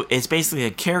it's basically a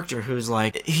character who's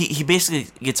like he basically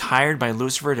gets hired by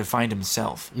Lucifer to find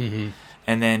himself, and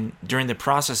then during the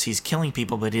process he's killing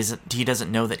people, but he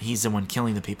doesn't know that he's the one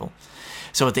killing the people.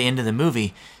 So at the end of the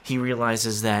movie, he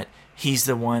realizes that he's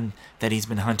the one that he's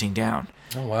been hunting down.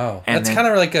 Oh, wow. And That's then- kind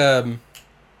of like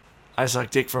I suck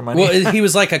dick for money. well, he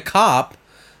was like a cop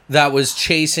that was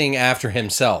chasing after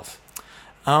himself.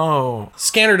 oh,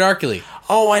 Scanner Darkly.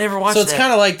 I never watched So it's that.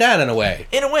 kind of like that in a way.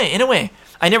 In a way.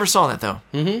 I never saw that though.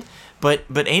 Mm-hmm. But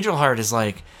Angel Heart is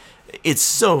like, it's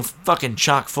so fucking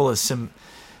chock full of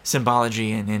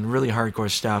symbology and really hardcore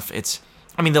stuff.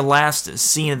 The last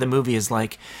scene of the movie is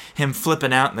like him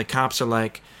flipping out, and the cops are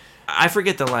like, I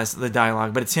forget the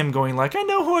dialogue, but it's him going like, I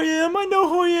know who I am, I know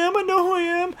who I am, I know who I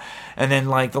am. And then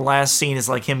like the last scene is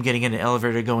like him getting in an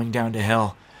elevator going down to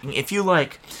hell. If you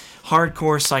like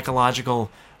hardcore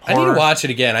psychological I need horror, to watch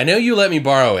it again. I know you let me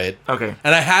borrow it. Okay.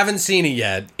 And I haven't seen it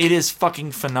yet. It is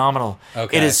fucking phenomenal.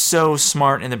 Okay. It is so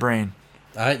smart in the brain.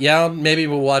 Yeah, maybe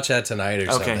we'll watch that tonight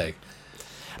or Okay. something.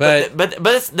 But But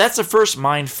that's the first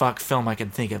mindfuck film I can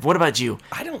think of. What about you?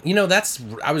 I don't,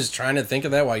 I was trying to think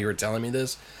of that while you were telling me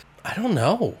this. I don't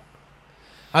know.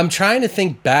 I'm trying to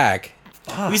think back.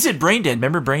 You said Brain Dead.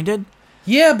 Remember Brain Dead?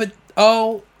 Yeah, but,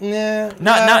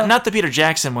 nah. Not the Peter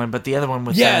Jackson one, but the other one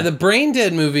with Yeah, the Brain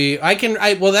Dead movie.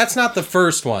 Well, that's not the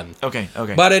first one. Okay.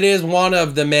 But it is one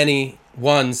of the many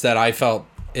ones that I felt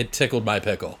it tickled my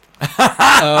pickle.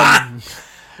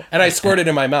 And I squirted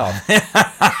in my mouth.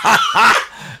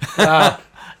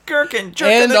 Gherkin,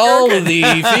 And all of the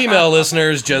female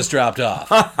listeners just dropped off.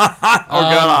 got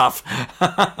off.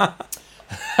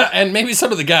 And maybe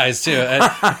some of the guys, too.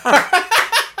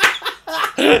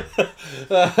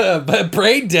 But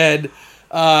Brain Dead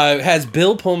has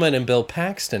Bill Pullman and Bill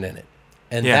Paxton in it.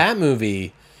 And Yeah. that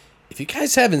movie, if you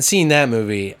guys haven't seen that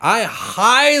movie, I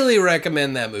highly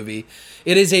recommend that movie.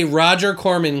 It is a Roger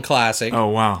Corman classic. Oh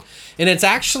wow. And it's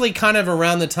actually kind of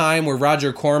around the time where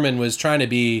Roger Corman was trying to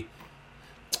be,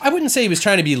 I wouldn't say he was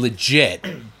trying to be legit,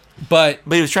 but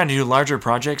But he was trying to do larger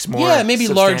projects, more. yeah, maybe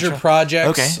larger substantial?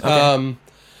 projects. Okay.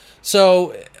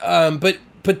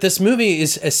 But this movie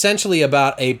is essentially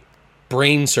about a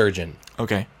brain surgeon.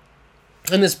 Okay.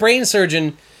 And this brain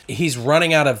surgeon, he's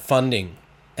running out of funding,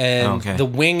 and Okay. the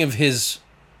wing of his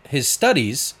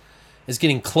studies is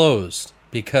getting closed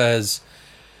because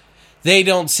they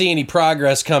don't see any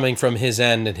progress coming from his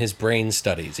end in his brain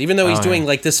studies, even though he's doing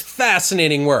like this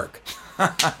fascinating work.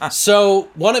 So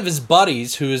one of his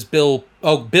buddies, who is Bill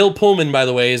Pullman, by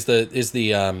the way, is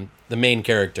the main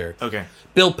character. Okay.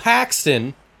 Bill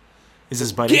Paxton. Is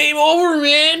this buddy? Game over,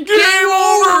 man! Game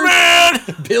over, man!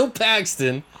 Bill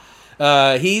Paxton.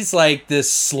 He's like this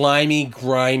slimy,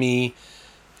 grimy,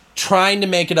 trying to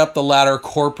make it up the ladder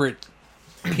corporate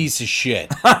piece of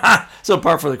shit. So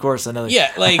par for the course, another.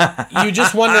 Yeah, like you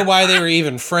just wonder why they were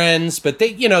even friends, but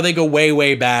they go way,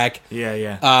 way back.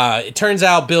 Yeah. It turns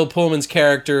out Bill Pullman's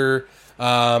character,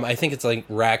 I think it's like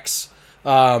Rex,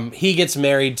 he gets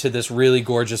married to this really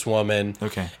gorgeous woman.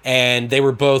 Okay. And they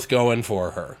were both going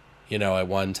for her, at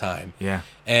one time. Yeah.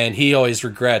 And he always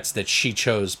regrets that she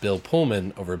chose Bill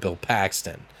Pullman over Bill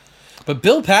Paxton. But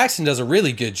Bill Paxton does a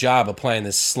really good job of playing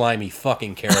this slimy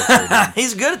fucking character. Dude.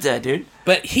 He's good at that, dude.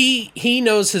 But he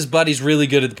knows his buddy's really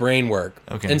good at the brain work.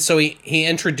 Okay. And so he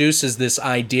introduces this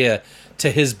idea to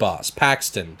his boss,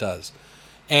 Paxton does.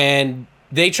 And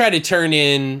they try to turn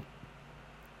in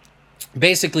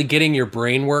basically getting your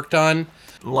brain worked on.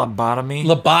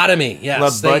 Lobotomy,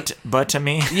 yes.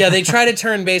 Lobotomy. Yeah, they try to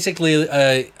turn basically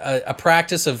a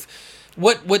practice of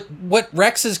what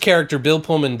Rex's character Bill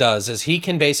Pullman does is he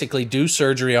can basically do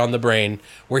surgery on the brain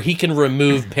where he can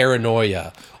remove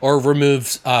paranoia or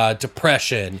remove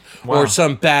depression or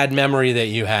some bad memory that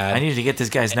you had. I need to get this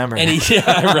guy's number. And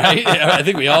yeah, right. I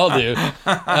think we all do.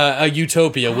 A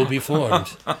utopia will be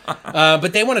formed.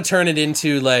 But they want to turn it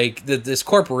into like this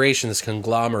corporation, this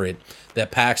conglomerate that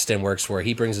Paxton works for.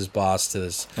 He brings his boss to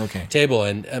this table,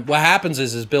 and what happens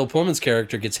is Bill Pullman's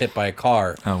character gets hit by a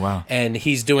car. Oh wow! And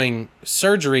he's doing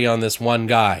surgery on this one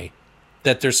guy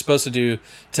that they're supposed to do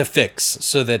to fix,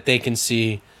 so that they can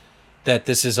see that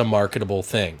this is a marketable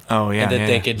thing. Oh yeah, and that yeah,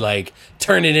 they could like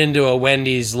turn it into a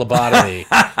Wendy's lobotomy.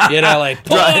 Like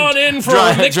pull on in for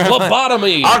a mixed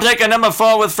lobotomy. I'll take a number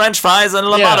 4 with French fries and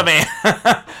lobotomy.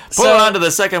 Yeah. Pull it onto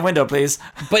the second window, please.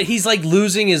 But he's like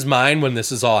losing his mind when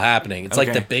this is all happening. It's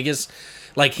like the biggest.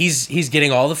 Like he's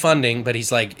getting all the funding, but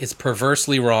he's like it's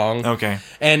perversely wrong. Okay.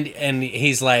 And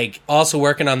he's like also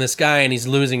working on this guy, and he's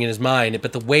losing his mind.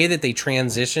 But the way that they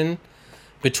transition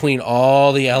between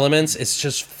all the elements, it's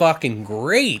just fucking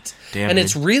great. Damn, and dude.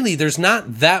 it's really there's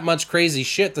not that much crazy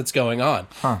shit that's going on.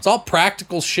 It's all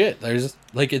practical shit. There's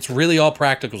like it's really all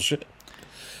practical shit.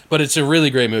 But it's a really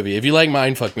great movie. If you like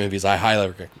mindfuck movies, I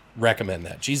highly recommend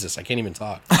that. Jesus, I can't even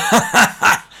talk.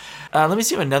 Let me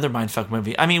see another mindfuck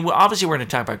movie. I mean, obviously we're going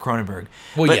to talk about Cronenberg.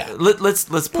 Well, but yeah. Let's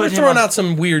put We're him throwing on, out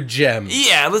some weird gems.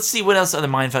 Yeah, let's see what else other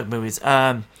mindfuck movies.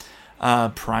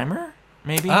 Primer,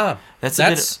 maybe.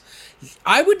 That's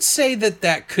I would say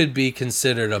that could be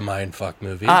considered a mindfuck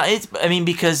movie.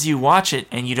 Because you watch it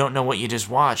and you don't know what you just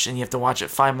watched, and you have to watch it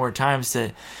 5 more times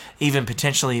to even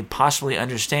potentially possibly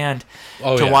understand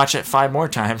watch it 5 more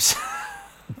times.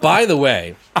 By the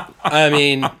way, I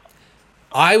mean,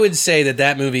 I would say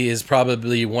that movie is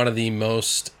probably one of the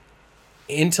most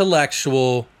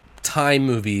intellectual time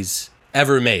movies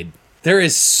ever made. There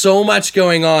is so much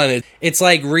going on. It's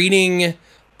like reading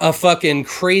a fucking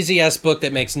crazy ass book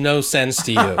that makes no sense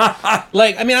to you.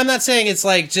 Like, I mean, I'm not saying it's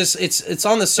like just it's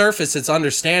on the surface, it's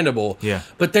understandable. Yeah.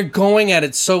 But they're going at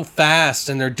it so fast,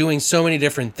 and they're doing so many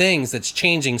different things that's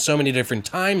changing so many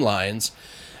different timelines.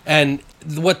 And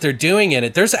what they're doing in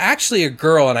it, there's actually a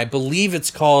girl, and I believe it's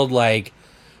called like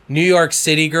New York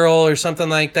City Girl or something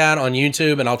like that on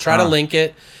YouTube, and I'll try to link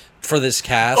it for this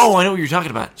cast. Oh, I know what you're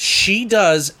talking about. She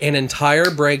does an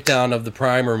entire breakdown of the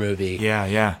Primer movie.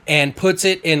 Yeah. And puts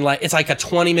it in it's like a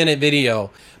 20-minute video.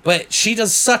 But she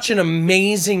does such an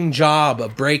amazing job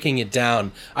of breaking it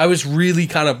down. I was really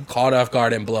kind of caught off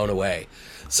guard and blown away.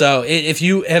 So if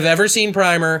you have ever seen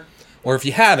Primer, or if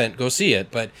you haven't, go see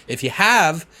it. But if you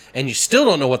have, and you still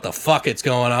don't know what the fuck is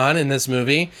going on in this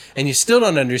movie, and you still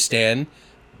don't understand,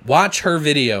 watch her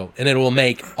video, and it will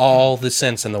make all the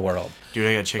sense in the world. Dude,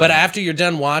 I gotta check. But after you're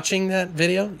done watching that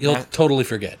video, you'll totally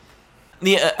forget.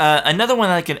 The another one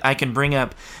I can bring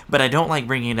up, but I don't like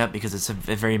bringing it up because it's a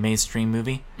very mainstream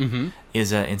movie. Mm-hmm.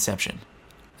 Is Inception.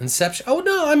 Inception. Oh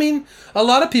no, I mean a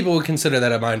lot of people would consider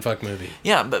that a mindfuck movie.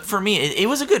 Yeah, but for me, it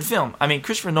was a good film. I mean,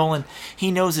 Christopher Nolan,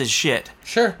 he knows his shit.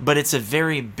 Sure. But it's a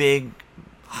very big,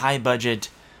 high budget.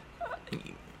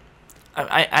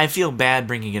 I feel bad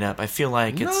bringing it up. I feel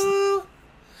like it's. No,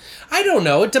 I don't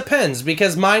know. It depends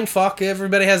because mindfuck.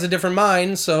 Everybody has a different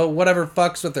mind, so whatever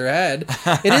fucks with their head.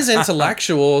 It is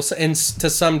intellectual to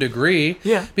some degree.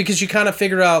 Yeah. Because you kind of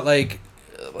figure out like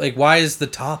why is the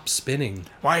top spinning?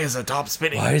 Why is the top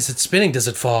spinning? Why is it spinning? Does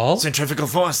it fall? Centrifugal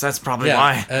force. That's probably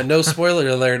why. No spoiler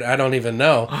alert. I don't even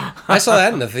know. I saw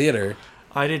that in the theater.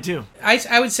 I did too.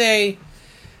 I would say.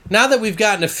 Now that we've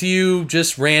gotten a few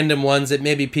just random ones that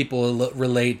maybe people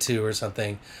relate to or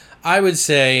something, I would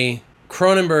say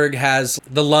Cronenberg has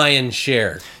the lion's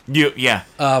share.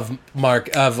 Of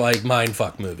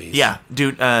mindfuck movies. Yeah,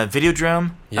 dude.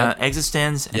 Videodrome,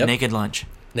 Existenz, and Naked Lunch.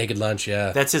 Naked Lunch,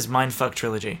 yeah. That's his mindfuck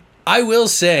trilogy. I will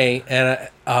say, and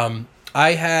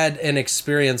I had an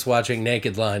experience watching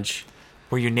Naked Lunch.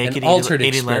 Were you naked An altered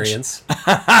eating lunch? experience.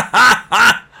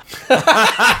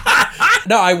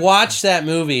 No, I watched that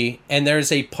movie, and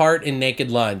there's a part in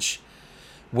Naked Lunch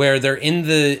where they're in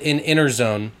Inner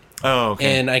Zone. Oh,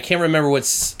 okay. And I can't remember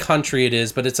what country it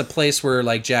is, but it's a place where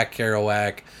like Jack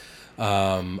Kerouac,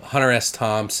 Hunter S.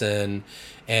 Thompson,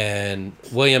 and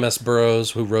William S.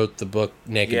 Burroughs, who wrote the book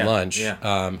Naked Lunch,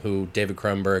 who David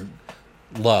Cronenberg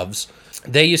loves,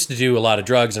 they used to do a lot of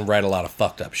drugs and write a lot of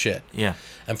fucked up shit. Yeah.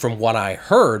 And from what I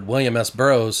heard, William S.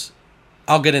 Burroughs,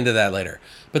 I'll get into that later.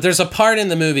 But there's a part in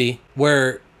the movie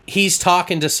where he's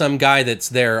talking to some guy that's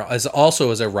there as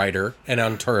a writer and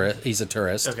on tourist. He's a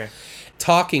tourist. Okay.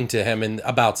 Talking to him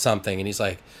about something, and he's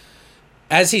like,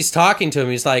 as he's talking to him,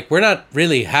 he's like, we're not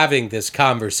really having this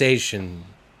conversation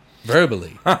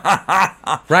verbally.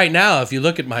 Right now, if you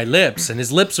look at my lips, and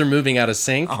his lips are moving out of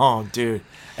sync. Oh, dude.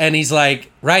 And he's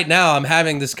like, right now, I'm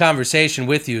having this conversation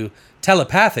with you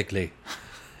telepathically.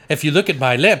 If you look at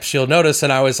my lips, you'll notice.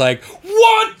 And I was like,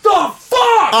 what the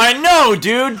fuck? I know,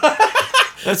 dude.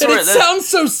 That's And it sounds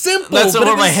so simple. That's but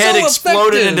where it my was head so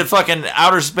exploded effective. into fucking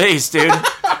outer space, dude.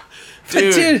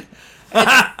 Dude.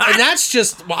 And that's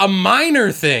just a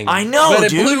minor thing. I know, but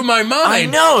dude. it blew my mind. I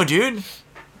know, dude.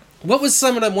 What was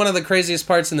one of the craziest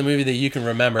parts in the movie that you can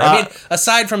remember? I mean,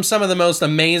 aside from some of the most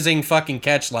amazing fucking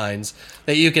catch lines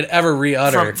that you could ever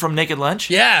re-utter. From Naked Lunch?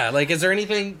 Yeah, like, is there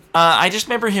anything? I just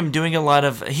remember him doing a lot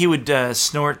of... He would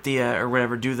snort the... or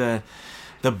whatever, do the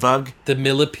bug. The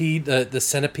millipede, the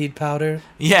centipede powder?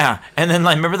 Yeah. And then,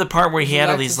 like, remember the part where he had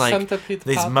all like these, the like... centipede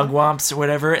These powder? mugwumps or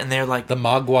whatever, and they're like... The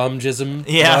mogwamjism?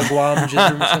 Yeah.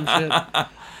 Mogwamjism or some shit? I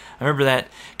remember that.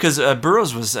 Because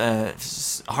Burroughs was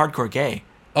hardcore gay.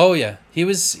 Oh, yeah. He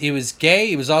was gay.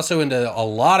 He was also into a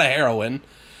lot of heroin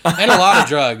and a lot of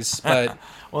drugs, but...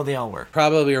 Well, they all were.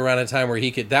 Probably around a time where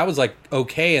he could. That was like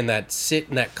okay in that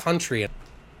country,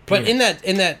 but in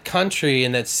that country,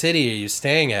 in that city are you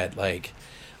staying at, like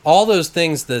all those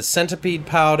things, the centipede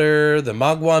powder, the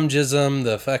mogwamjism,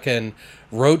 the fucking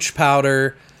roach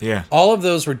powder, Yeah. all of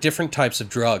those were different types of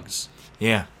drugs.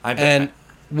 Yeah. I bet. And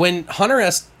when Hunter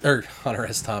S.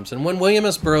 Thompson, when William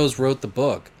S. Burroughs wrote the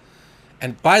book,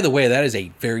 and by the way, that is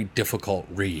a very difficult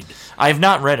read. I have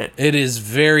not read it. It is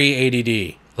very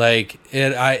ADD. Like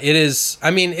it is.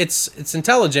 I mean, it's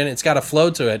intelligent. It's got a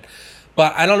flow to it,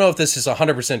 but I don't know if this is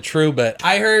 100% true. But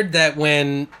I heard that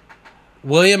when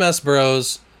William S.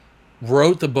 Burroughs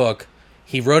wrote the book,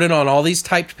 he wrote it on all these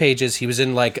typed pages. He was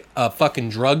in like a fucking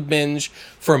drug binge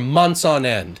for months on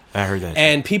end. I heard that.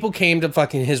 And people came to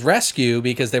fucking his rescue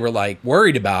because they were like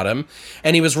worried about him.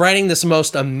 And he was writing this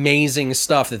most amazing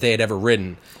stuff that they had ever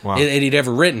written. Wow. That he'd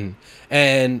ever written.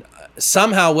 And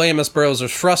somehow William S. Burroughs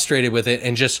was frustrated with it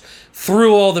and just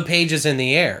threw all the pages in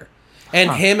the air.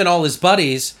 And him and all his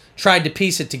buddies tried to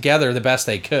piece it together the best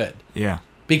they could. Yeah.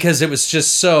 Because it was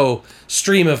just so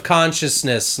stream of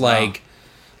consciousness, like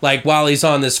while he's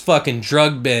on this fucking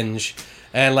drug binge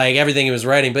and like everything he was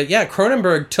writing. But yeah,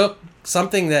 Cronenberg took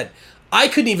something that I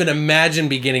couldn't even imagine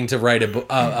beginning to write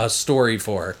a story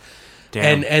for.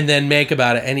 Damn. And then make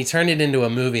about it. And he turned it into a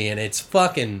movie, and it's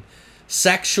fucking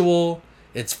sexual.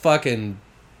 It's fucking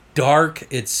dark.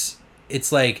 It's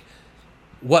like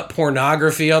what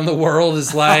pornography on the world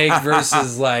is like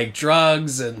versus like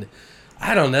drugs, and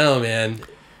I don't know, man.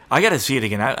 I got to see it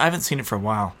again. I haven't seen it for a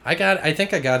while. I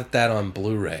think I got that on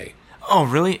Blu-ray. Oh,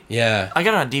 really? Yeah. I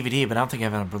got it on DVD, but I don't think I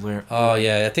have it on Blu-ray. Oh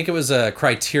yeah, I think it was a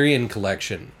Criterion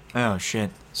Collection. Oh,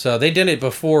 shit. So they did it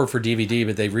before for DVD,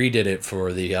 but they redid it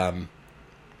for the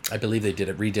I believe they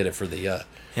redid it for the Yeah,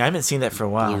 I haven't seen that for a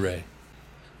while. Blu-ray.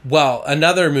 Well,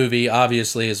 another movie,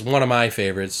 obviously, is one of my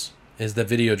favorites, is the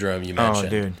Videodrome you mentioned. Oh,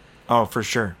 dude. Oh, for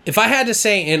sure. If I had to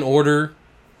say in order,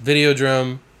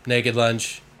 Videodrome, Naked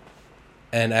Lunch,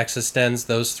 and Existenz,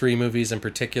 those three movies in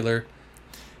particular,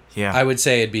 Yeah. I would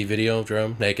say it'd be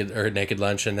Videodrome, Naked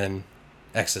Lunch, and then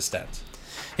Existenz.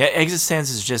 Yeah, Existenz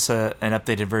is just an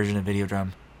updated version of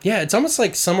Videodrome. Yeah, it's almost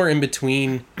like somewhere in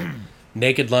between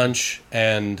Naked Lunch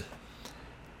and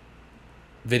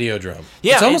Videodrome.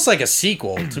 Yeah, it's almost like a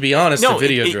sequel, to be honest, to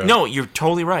Videodrome. No, you're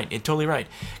totally right. You're totally right.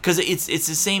 Because it's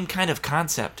the same kind of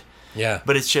concept, Yeah.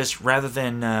 but it's just rather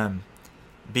than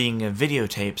being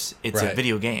videotapes, it's a Right.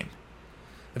 video game.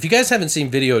 If you guys haven't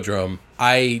seen Videodrome,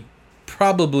 I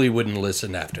probably wouldn't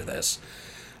listen after this.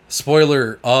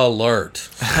 Spoiler alert.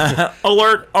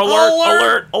 Alert.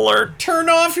 Turn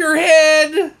off your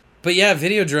head! But yeah,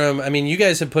 Videodrome, I mean, you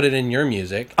guys have put it in your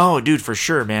music. Oh, dude, for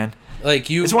sure, man. Like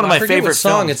you, It's one of I my forget favorite what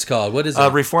song films. it's called. What is it?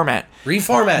 Reformat.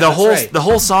 Reformat. The that's right.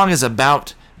 whole song is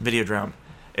about Videodrome.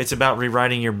 It's about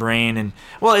rewriting your brain, and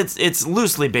well, it's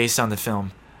loosely based on the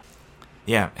film.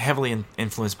 Yeah, heavily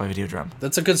influenced by Videodrome.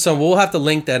 That's a good song. We'll have to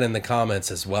link that in the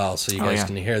comments as well, so you guys yeah.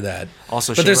 can hear that.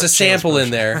 Also, but there's a Shameless sample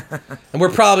in promotion. there, and we're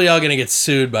probably all gonna get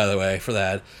sued, by the way, for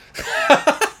that.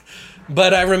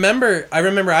 But I remember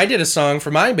I did a song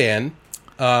for my band.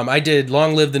 I did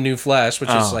 "Long Live the New Flash," which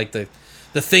is like the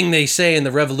thing they say in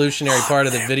the revolutionary part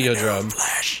of the Videodrome.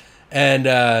 And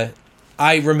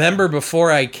I remember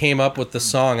before I came up with the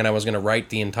song, and I was gonna write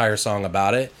the entire song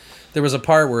about it. There was a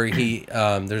part where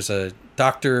there's a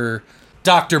Dr.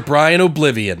 Brian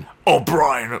Oblivion. Oh,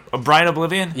 Brian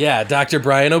Oblivion? Yeah, Dr.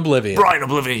 Brian Oblivion. Brian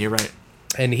Oblivion, you're right.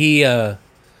 And he, I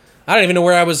don't even know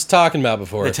where I was talking about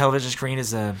before. The television screen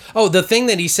is Oh, the thing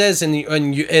that he says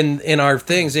in our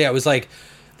things, yeah, it was like,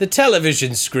 the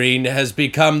television screen has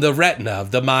become the retina of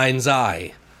the mind's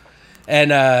eye.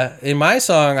 And in my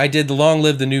song, I did the Long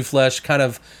Live the New Flesh, kind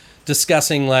of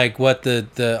discussing like what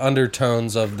the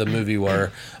undertones of the movie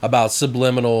were about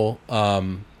subliminal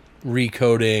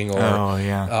recoding or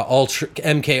ultra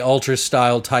MK Ultra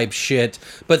style type shit,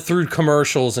 but through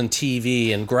commercials and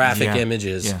TV and graphic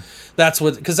images. Yeah. That's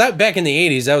what, because back in the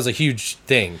 80s, that was a huge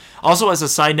thing. Also, as a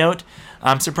side note,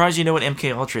 I'm surprised you know what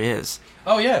MK Ultra is.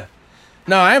 Oh yeah,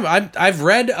 no, I've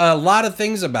read a lot of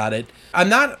things about it. I'm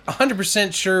not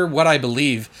 100% sure what I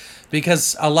believe,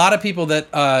 because a lot of people that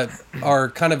are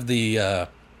kind of the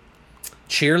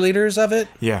cheerleaders of it,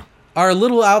 are a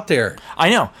little out there. I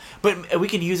know, but we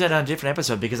can use that on a different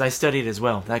episode because I studied as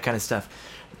well, that kind of stuff.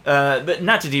 But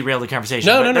not to derail the conversation.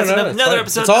 No. Another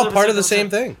episode. It's all part of the same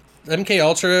thing. MK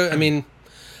Ultra, I mean,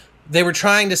 they were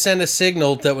trying to send a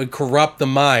signal that would corrupt the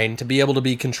mind to be able to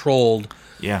be controlled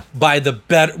by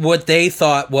what they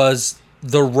thought was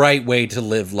the right way to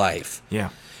live life.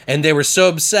 Yeah. And they were so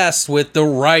obsessed with the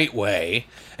right way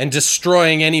and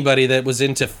destroying anybody that was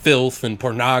into filth and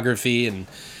pornography and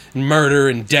murder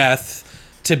and death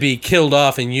to be killed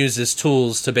off and used as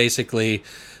tools to basically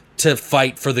to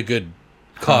fight for the good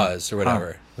cause or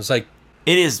whatever. It's like,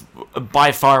 it is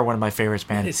by far one of my favorites,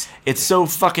 man. It's so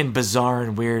fucking bizarre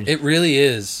and weird. It really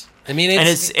is. I mean,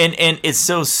 and it's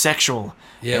so sexual.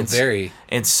 Yeah, very.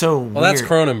 It's so weird. Well, that's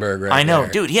Cronenberg, right? I know,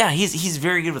 there. dude. Yeah, he's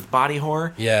very good with body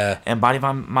horror. Yeah. And body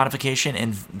modification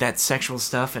and that sexual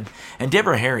stuff and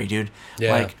Deborah Harry, dude.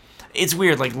 Yeah. Like, it's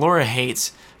weird. Like, Laura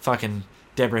hates fucking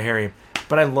Deborah Harry,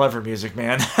 but I love her music,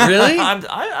 man. Really?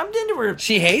 I'm into her.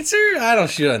 She hates her?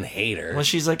 She doesn't hate her. When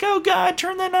she's like, "Oh God,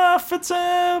 turn that off. It's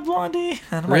a Blondie."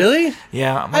 And I'm really? Like,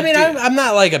 yeah. I mean, I'm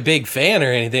not like a big fan or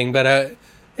anything, but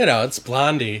it's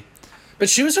Blondie. But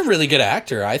she was a really good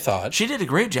actor, I thought. She did a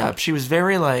great job. She was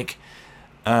very like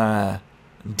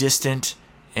distant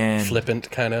and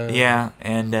flippant, kind of. Yeah,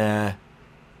 and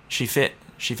she fit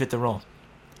the role.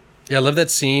 Yeah, I love that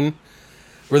scene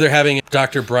where they're having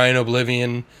Dr. Brian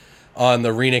Oblivion on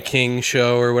the Rena King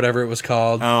show or whatever it was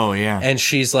called. Oh, yeah. And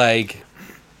she's like,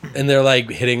 and they're like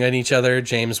hitting on each other,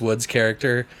 James Woods'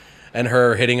 character, and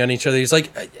her hitting on each other. He's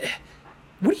like,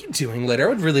 what are you doing later? I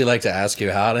would really like to ask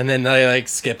you out. And then they like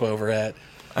skip over it.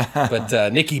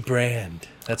 But Nikki Brand,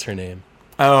 that's her name.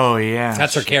 Oh, yeah.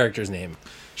 That's her character's name.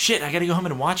 Shit, I gotta go home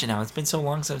and watch it now. It's been so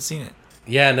long since I've seen it.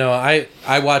 Yeah, no,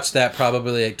 I watch that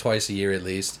probably like twice a year at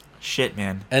least. Shit,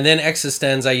 man. And then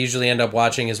Existenz I usually end up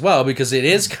watching as well because it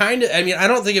is kind of, I mean, I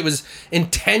don't think it was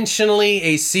intentionally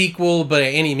a sequel by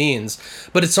any means,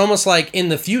 but it's almost like in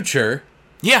the future.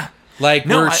 Yeah. Like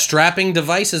we're strapping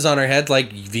devices on our head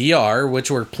like VR, which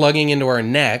we're plugging into our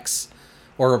necks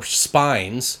or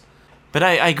spines. But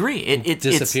I agree. It's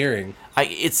disappearing. I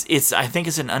think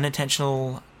it's an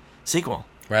unintentional sequel.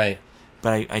 Right.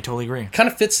 But I totally agree. Kind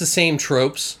of fits the same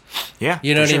tropes. Yeah.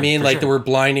 You know what I mean? Like that we're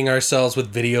blinding ourselves with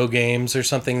video games or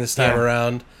something this time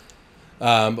around.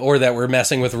 Or that we're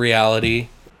messing with reality.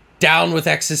 Down with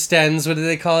Existenz. What do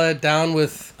they call it? Down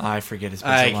with... I forget. It's been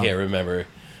so long. I can't remember.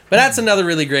 But that's another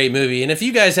really great movie. And if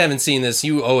you guys haven't seen this,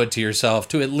 you owe it to yourself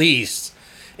to at least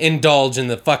indulge in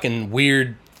the fucking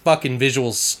weird fucking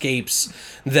visual scapes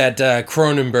that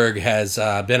Cronenberg has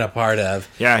been a part of.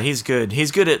 Yeah, he's good.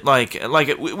 He's good at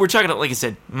we're talking about, like I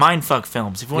said, mindfuck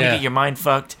films. If you want to get your mind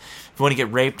fucked, if you want to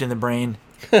get raped in the brain,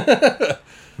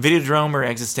 Videodrome or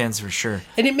Existenz for sure.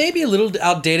 And it may be a little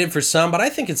outdated for some, but I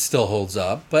think it still holds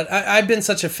up. But I've been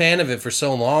such a fan of it for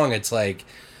so long. It's like,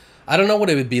 I don't know what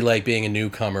it would be like being a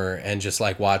newcomer and just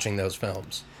like watching those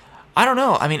films. I don't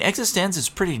know. I mean, Existenz is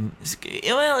pretty.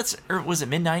 Well, was it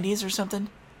mid-90s or something?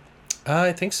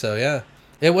 I think so, yeah.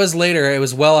 It was later. It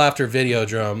was well after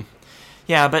Videodrome.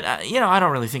 Yeah, but I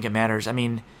don't really think it matters. I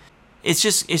mean, it's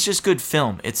just good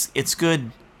film. It's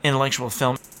good intellectual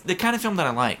film. The kind of film that I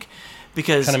like,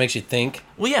 because kind of makes you think.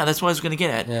 Well, yeah, that's what I was going to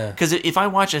get at. Yeah. Because if I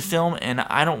watch a film and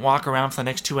I don't walk around for the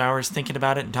next 2 hours thinking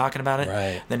about it and talking about it,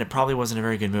 right, then it probably wasn't a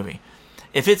very good movie.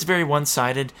 If it's very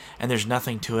one-sided and there's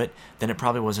nothing to it, then it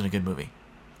probably wasn't a good movie.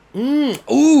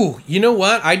 Ooh, you know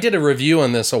what? I did a review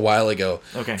on this a while ago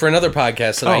for another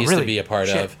podcast that I used to be a part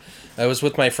of. I was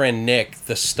with my friend Nick,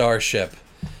 the Starship.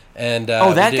 And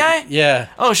that guy? Yeah.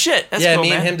 Oh, shit. That's cool,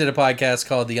 me and him did a podcast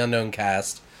called The Unknown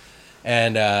Cast.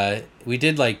 And we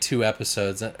did like 2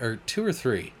 episodes, or 2 or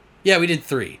 3. Yeah, we did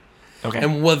 3. Okay.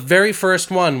 And the very first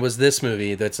one was this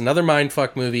movie. That's another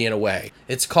mindfuck movie in a way.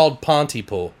 It's called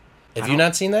Pontypool. Have you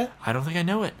not seen that? I don't think I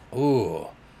know it. Ooh.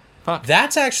 Fuck.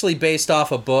 That's actually based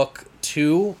off a book,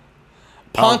 too.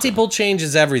 Pontypool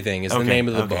Changes Everything is the name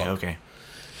of the book. Okay.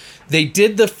 They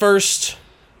did the first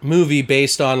movie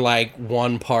based on, like,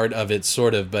 one part of it,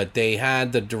 sort of. But they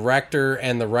had the director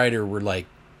and the writer were, like,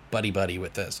 buddy-buddy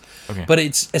with this. Okay. But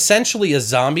it's essentially a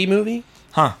zombie movie.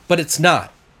 Huh. But it's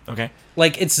not. Okay.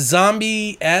 Like, it's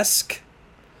zombie-esque,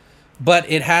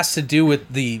 but it has to do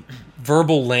with the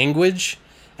verbal language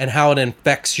and how it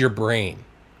infects your brain.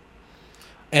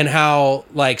 And how,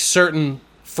 like, certain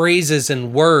phrases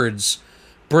and words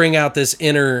bring out this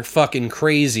inner fucking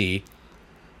crazy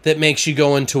that makes you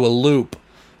go into a loop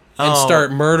and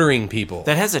start murdering people.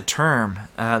 That has a term.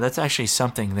 That's actually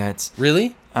something that's...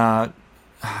 Really? I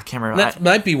can't remember. That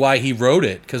might be why he wrote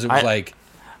it, because it was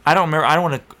I don't remember. I don't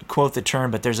want to quote the term,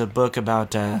 but there's a book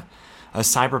about a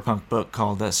cyberpunk book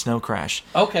called Snow Crash.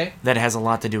 Okay. That has a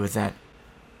lot to do with that.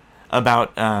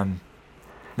 About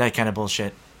that kind of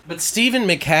bullshit. But Stephen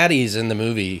McHatty's in the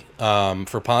movie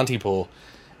for Pontypool,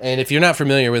 and if you're not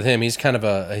familiar with him, he's kind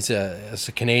of he's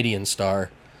a Canadian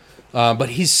star, but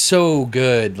he's so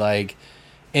good. Like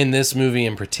in this movie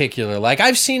in particular, like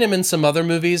I've seen him in some other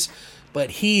movies, but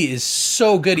he is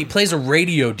so good. He plays a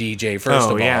radio DJ first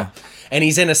of all, and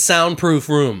he's in a soundproof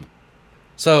room.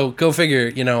 So go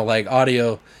figure, like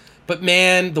audio. But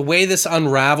man, the way this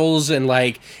unravels and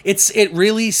like it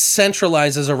really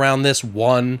centralizes around this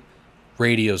one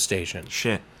radio station.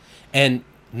 Shit. And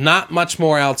not much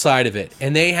more outside of it.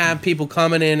 And they have people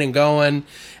coming in and going,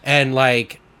 and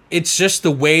like it's just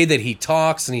the way that he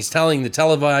talks, and he's telling he's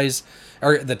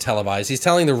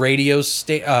telling the radio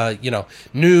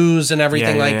news and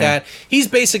everything that. He's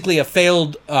basically a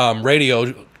failed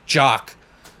radio jock.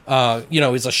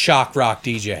 He's a shock rock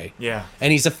DJ. Yeah.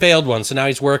 And he's a failed one, so now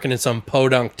he's working in some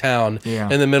podunk town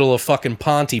in the middle of fucking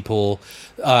Pontypool,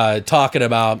 talking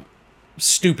about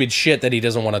stupid shit that he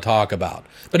doesn't want to talk about.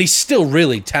 But he's still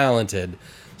really talented.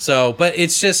 So, but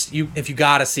it's just, if you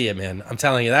gotta see it, man, I'm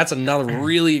telling you, that's another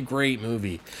really great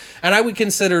movie. And I would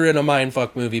consider it a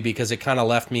mindfuck movie because it kind of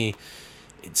left me,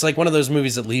 it's like one of those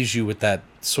movies that leaves you with that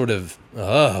sort of,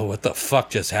 what the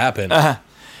fuck just happened?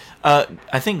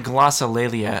 I think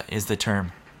glossolalia is the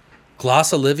term.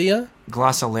 Glossolalia?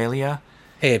 Glossolalia.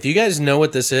 Hey, if you guys know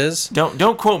what this is,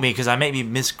 don't quote me because I may be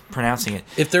mispronouncing it.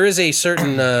 If there is a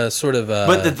certain sort of,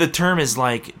 but the term is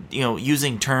like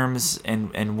using terms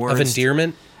and words of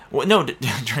endearment. Well, no,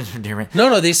 terms of endearment.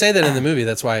 No, they say that in the movie.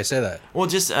 That's why I say that. Well,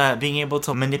 just being able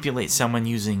to manipulate someone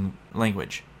using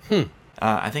language.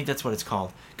 I think that's what it's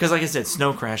called. Because, like I said,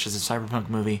 Snow Crash is a cyberpunk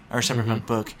movie or cyberpunk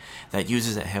book that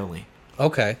uses it heavily.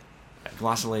 Okay.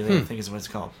 Glossolalia, I think is what it's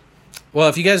called. Well,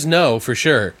 if you guys know for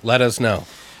sure, let us know.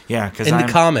 Yeah, because in the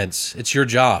comments, it's your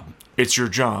job. It's your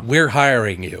job. We're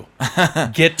hiring you.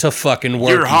 Get to fucking work,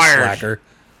 You're hired. You slacker.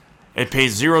 It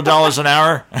pays $0 an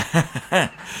hour,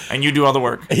 and you do all the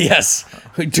work. Yes,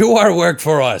 do our work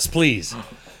for us, please.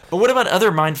 But what about other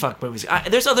mindfuck movies?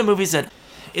 There's other movies that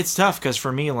it's tough because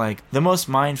for me, like the most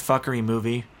mindfuckery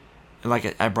movie,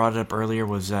 like I brought it up earlier,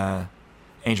 was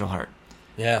Angel Heart.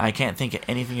 Yeah, I can't think of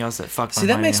anything else that fucked my mind. See,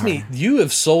 that makes me. You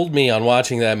have sold me on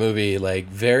watching that movie like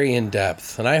very in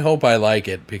depth, and I hope I like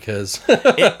it because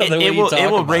it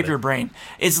will rape your brain.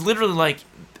 It's literally like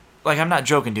I'm not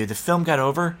joking, dude. The film got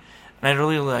over, and I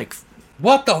really like.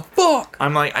 What the fuck?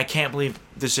 I'm like, I can't believe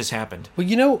this just happened.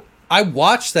 Well, I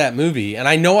watched that movie, and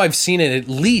I know I've seen it at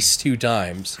least 2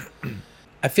 times.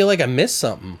 I feel like I missed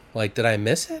something. Like, did I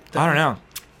miss it? I don't know.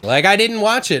 Like, I didn't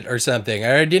watch it or something.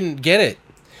 Or I didn't get it.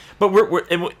 But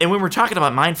when we're talking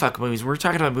about mindfuck movies, we're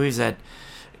talking about movies that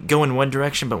go in one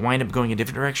direction but wind up going a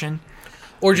different direction.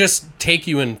 Or just take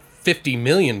you in 50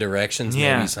 million directions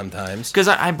maybe sometimes. Because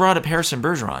I brought up Harrison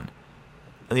Bergeron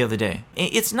the other day.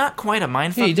 It's not quite a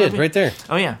mindfuck movie. Yeah, you did, right there.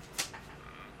 Oh, yeah.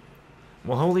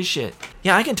 Well, holy shit.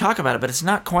 Yeah, I can talk about it, but it's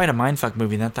not quite a mindfuck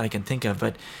movie, not that I can think of.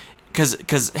 But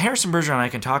because Harrison Bergeron I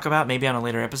can talk about, maybe on a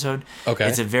later episode. Okay.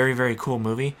 It's a very, very cool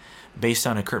movie based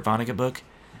on a Kurt Vonnegut book.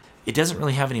 It doesn't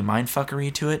really have any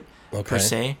mindfuckery to it, per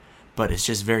se, but it's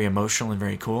just very emotional and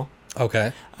very cool.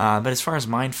 Okay. But as far as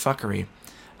mindfuckery,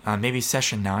 maybe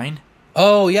Session 9.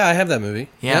 Oh, yeah, I have that movie.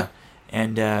 Yeah.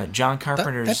 And John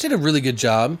Carpenter's... That did a really good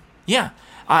job. Yeah,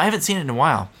 I haven't seen it in a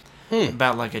while.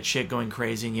 About like a chick going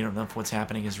crazy and you don't know if what's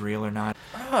happening is real or not.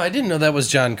 Oh, I didn't know that was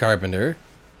John Carpenter.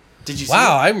 Did you see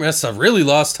Wow, it? I must have really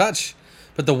lost touch.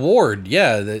 But The Ward,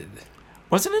 yeah.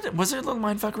 Wasn't it? Was there a little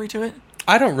mindfuckery to it?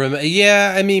 I don't remember.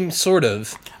 Yeah, I mean, sort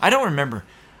of. I don't remember.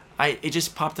 It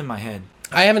just popped in my head.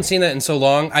 I haven't seen that in so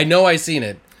long. I know I seen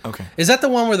it. Okay. Is that the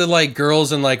one where the like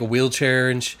girl's in like a wheelchair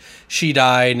and she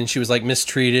died and she was like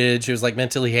mistreated? She was like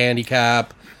mentally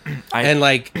handicapped and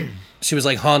like she was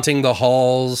like haunting the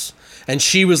halls and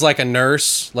she was like a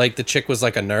nurse. Like the chick was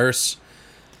like a nurse.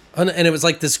 And it was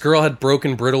like this girl had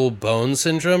broken brittle bone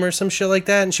syndrome or some shit like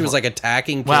that, and she was like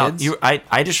attacking kids. Wow,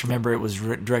 I just remember it was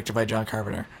directed by John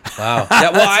Carpenter. Wow.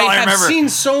 Yeah, well, all I I have remember. seen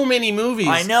so many movies.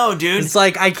 I know, dude. It's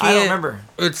like I can't. I don't remember.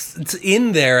 It's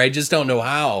in there. I just don't know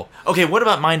how. Okay, what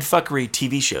about mindfuckery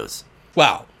TV shows?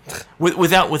 Wow.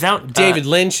 Without David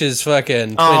Lynch's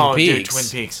fucking oh, Twin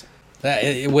Peaks. Dude, Twin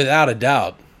Peaks. Without a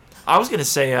doubt. I was gonna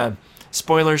say,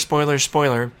 spoiler,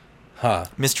 Huh.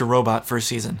 Mr. Robot first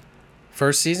season.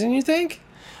 First season, you think?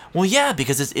 Well, yeah,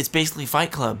 because it's basically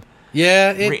Fight Club.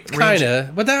 Yeah, it Range- kind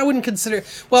of. But that I wouldn't consider.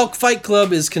 Well, Fight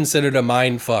Club is considered a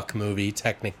mindfuck movie,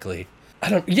 technically. I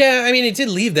don't. Yeah, I mean, it did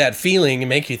leave that feeling and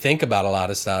make you think about a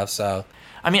lot of stuff. So.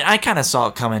 I mean, I kind of saw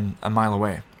it coming a mile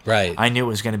away. Right. I knew it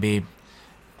was gonna be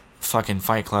fucking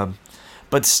Fight Club,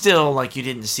 but still, like, you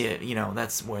didn't see it. You know,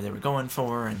 that's where they were going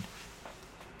for, and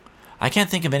I can't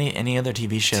think of any other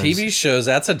TV shows. TV shows,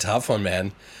 that's a tough one,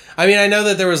 man. I mean, I know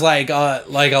that there was like a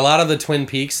lot of the Twin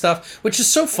Peaks stuff, which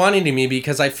is so funny to me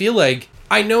because I feel like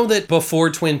I know that before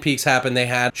Twin Peaks happened, they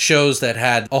had shows that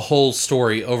had a whole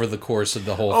story over the course of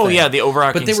the whole thing. Oh yeah, the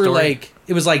overarching. But they were story. like,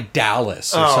 it was like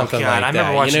Dallas or Oh, something God, like I that.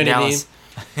 remember watching you know Dallas.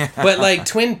 What I mean? But like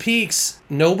Twin Peaks,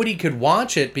 nobody could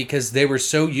watch it because they were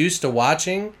so used to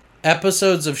watching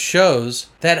episodes of shows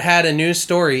that had a new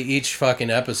story each fucking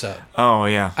episode. Oh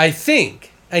yeah. I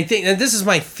think, and this is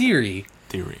my theory,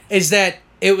 is that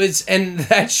it was, and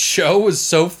that show was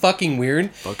so fucking weird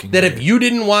that if you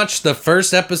didn't watch the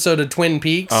first episode of Twin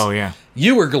Peaks, Oh yeah.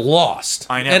 you were lost.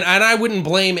 I know. And I wouldn't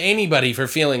blame anybody for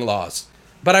feeling lost.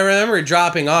 But I remember it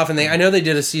dropping off, and I know they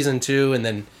did a season 2, and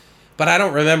then, but I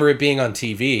don't remember it being on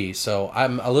TV, so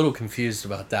I'm a little confused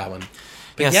about that one.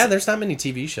 But Yes. yeah, there's not many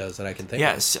TV shows that I can think of.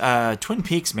 Yes, Twin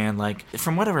Peaks, man. Like,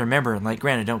 from what I remember, like,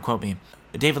 granted, don't quote me.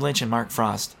 David Lynch and Mark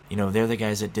Frost, you know, they're the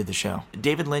guys that did the show.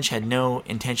 David Lynch had no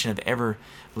intention of ever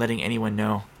letting anyone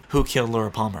know who killed Laura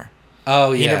Palmer.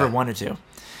 Oh, yeah. He never wanted to.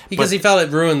 Because he felt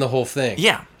it ruined the whole thing.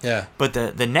 Yeah. Yeah. But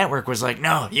the network was like,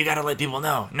 no, you got to let people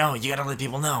know. No, you got to let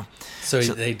people know. So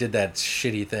they did that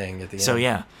shitty thing at the end. So,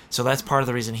 yeah. So that's part of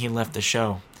the reason he left the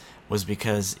show, was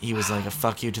because he was like a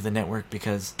fuck you to the network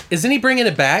because... Isn't he bringing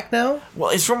it back now? Well,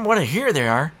 it's from what I hear they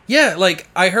are. Yeah, like,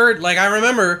 I heard, like, I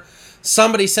remember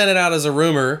somebody sent it out as a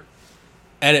rumor,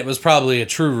 and it was probably a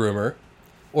true rumor,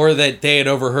 or that they had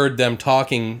overheard them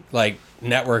talking, like,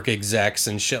 network execs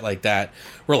and shit like that.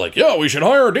 We're like, yeah, we should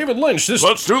hire David Lynch.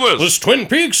 Let's do this. This Twin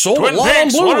Peaks sold Twin a lot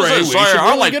Peaks, on what Blu-ray. is this? We should I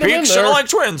really like get him in Peaks and I there. like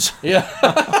twins.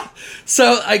 Yeah.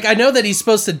 So, like, I know that he's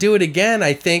supposed to do it again,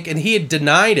 I think, and he had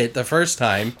denied it the first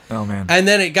time. Oh, man. And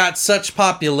then it got such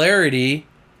popularity,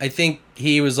 I think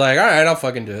he was like, all right, I'll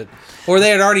fucking do it. Or they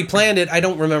had already planned it. I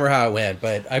don't remember how it went,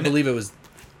 but I believe it was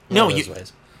one of those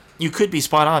ways. You could be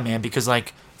spot on, man, because,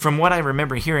 like, from what I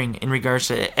remember hearing in regards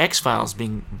to X-Files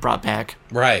being brought back,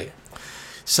 Right.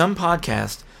 some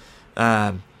podcast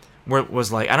where it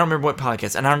was like, I don't remember what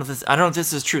podcast, and I don't know if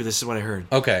this is true. This is what I heard.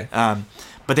 Okay.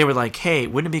 But they were like, hey,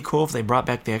 wouldn't it be cool if they brought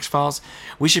back the X-Files?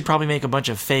 We should probably make a bunch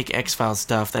of fake X-Files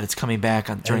stuff that it's coming back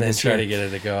on during And then this try year. to get it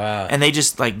to go out. And they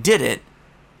just, like, did it,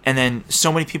 and then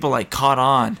so many people, like, caught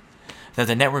on that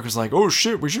the network was like, oh,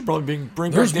 shit, we should probably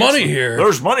bring There's back the money X-Files. here.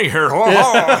 There's money here.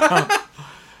 Ha, ha.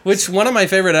 Which, one of my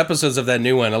favorite episodes of that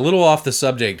new one, a little off the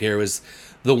subject here, was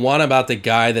the one about the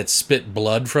guy that spit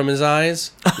blood from his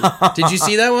eyes. Did you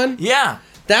see that one? Yeah.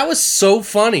 That was so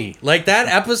funny. Like, that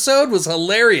episode was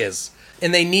hilarious.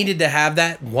 And they needed to have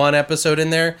that one episode in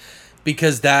there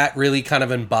because that really kind of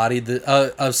embodied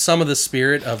the of some of the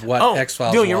spirit of what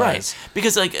X-Files was. No, you're right.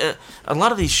 Because, like, a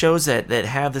lot of these shows that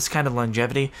have this kind of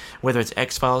longevity, whether it's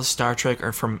X-Files, Star Trek,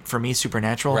 or for me,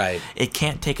 Supernatural, Right. it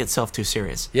can't take itself too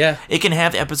serious. Yeah. It can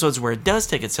have episodes where it does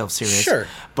take itself serious. Sure.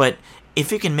 But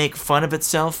if it can make fun of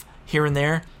itself here and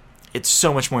there, it's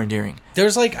so much more endearing.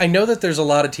 There's like, I know that there's a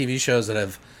lot of TV shows that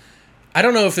have, I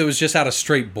don't know if it was just out of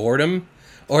straight boredom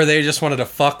or they just wanted to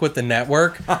fuck with the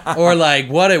network or like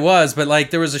what it was, but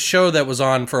like there was a show that was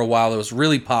on for a while that was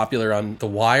really popular on The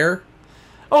Wire.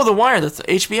 Oh, The Wire, that's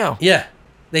HBO. Yeah.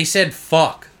 They said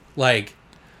fuck, like,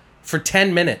 for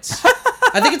 10 minutes.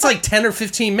 I think it's like 10 or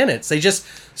 15 minutes. They just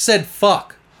said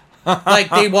fuck. Like,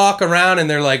 they walk around and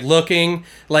they're, like, looking,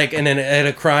 like, at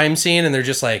a crime scene, and they're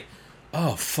just like,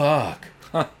 oh, fuck.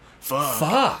 Fuck.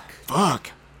 Fuck.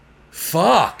 Fuck.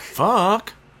 Fuck.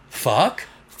 Fuck. Fuck.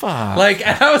 Fuck. Like,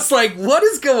 and I was like, what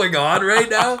is going on right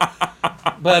now?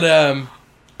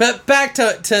 But back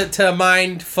to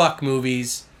mind fuck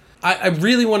movies. I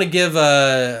really want to give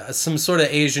some sort of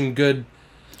Asian good,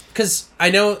 because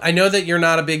I know that you're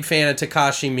not a big fan of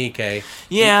Takashi Miike.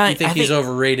 Yeah, you think he's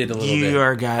overrated a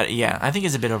little bit. Yeah, I think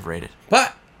he's a bit overrated.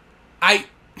 But I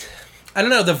don't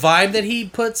know, the vibe that he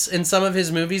puts in some of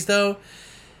his movies, though.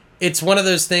 It's one of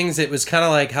those things. It was kind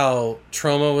of like how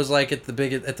Troma was like at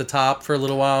the top for a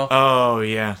little while. Oh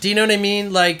yeah. Do you know what I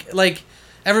mean? Like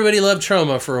everybody loved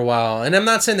Troma for a while, and I'm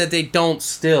not saying that they don't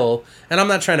still, and I'm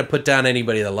not trying to put down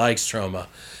anybody that likes Troma,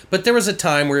 but there was a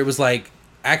time where it was like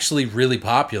actually really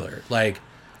popular. Like,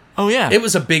 oh yeah, it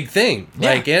was a big thing.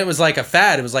 Yeah. Like, it was like a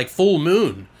fad. It was like Full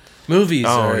Moon movies.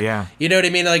 Oh yeah. You know what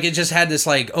I mean? Like, it just had this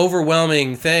like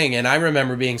overwhelming thing, and I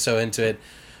remember being so into it.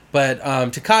 But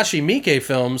Takashi Miike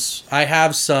films, I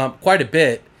have quite a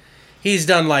bit. He's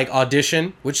done like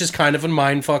Audition, which is kind of a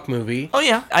mindfuck movie. Oh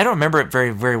yeah, I don't remember it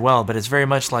very very well, but it's very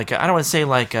much like I don't want to say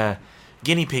like a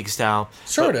guinea pig style,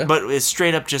 Sorta. but it's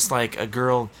straight up just like a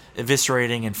girl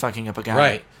eviscerating and fucking up a guy.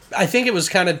 Right. I think it was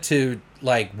kind of to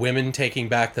like women taking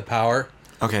back the power.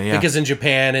 Okay, yeah. Because in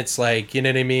Japan, it's like, you know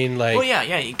what I mean? Like, well,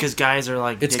 yeah, because guys are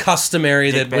like it's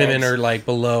customary dick that women bags. are like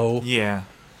below. Yeah.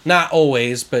 Not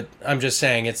always, but I'm just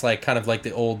saying it's like kind of like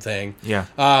the old thing. Yeah.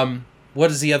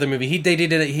 What is the other movie?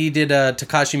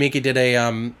 Takashi Miike did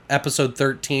a episode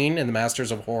 13 in the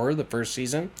Masters of Horror, the first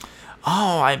season.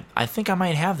 Oh, I think I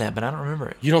might have that, but I don't remember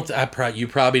it. You don't. You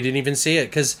probably didn't even see it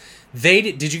because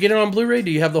did you get it on Blu-ray? Do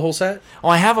you have the whole set? Oh,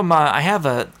 I have them.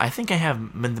 I think I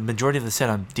have the majority of the set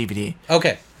on DVD.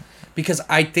 Okay, because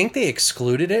I think they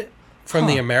excluded it from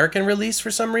the American release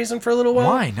for some reason for a little while.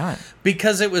 Why not?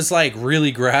 Because it was like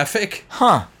really graphic.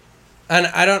 Huh. And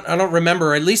I don't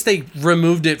remember. At least they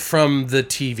removed it from the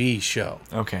TV show.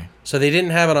 Okay. So they didn't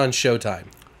have it on Showtime.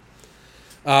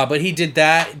 But he did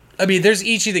that. I mean, there's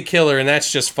Ichi the Killer, and that's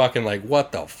just fucking like,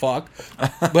 what the fuck?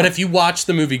 But if you watch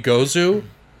the movie Gozu,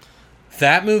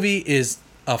 that movie is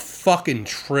a fucking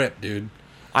trip, dude.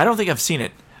 I don't think I've seen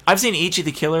it. I've seen Ichi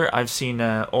the Killer. I've seen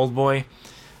Oldboy.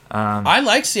 I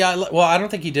don't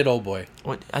think he did Oldboy.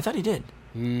 What? I thought he did.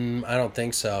 I don't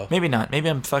think so. Maybe not. Maybe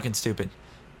I'm fucking stupid.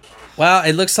 Well,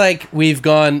 it looks like we've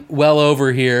gone well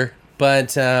over here,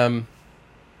 but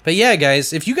yeah,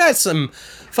 guys, if you got some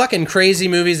fucking crazy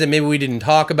movies that maybe we didn't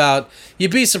talk about,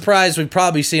 you'd be surprised. We've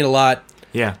probably seen a lot.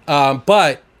 Yeah.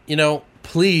 But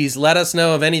please let us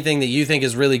know of anything that you think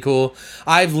is really cool.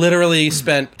 I've literally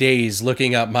spent days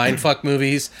looking up mindfuck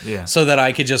movies so that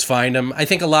I could just find them. I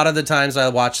think a lot of the times I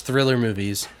watch thriller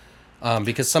movies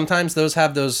because sometimes those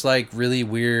have those like really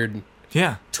weird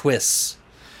twists.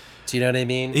 Do you know what I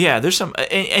mean? Yeah, there's some,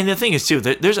 and the thing is too,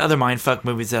 there's other mindfuck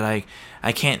movies that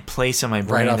I can't place in my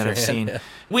brain that I've seen. Yeah.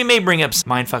 We may bring up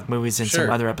mindfuck movies in some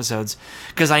other episodes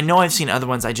because I know I've seen other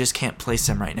ones. I just can't place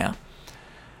them right now.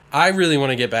 I really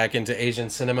want to get back into Asian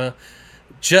cinema.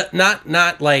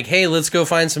 Not like, hey, let's go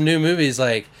find some new movies,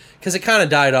 like, because it kind of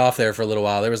died off there for a little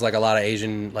while. There was like a lot of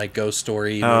Asian like ghost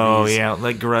story movies. Oh yeah,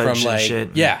 like Grudge from, like, and shit.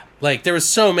 Yeah, like there was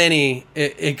so many,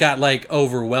 it got like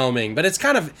overwhelming. But it's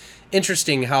kind of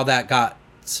interesting how that got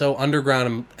so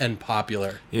underground and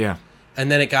popular. Yeah. And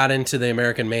then it got into the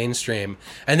American mainstream.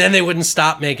 And then they wouldn't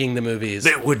stop making the movies.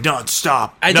 They would not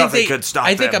stop. Nothing could stop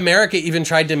I think them. America even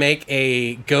tried to make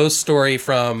a ghost story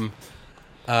from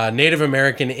Native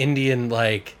American Indian,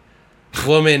 like,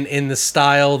 woman in the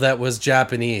style that was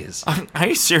Japanese. Are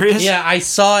you serious? Yeah, I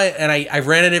saw it, and I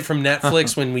rented it from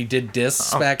Netflix when we did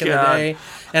discs back in the day.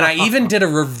 And I even did a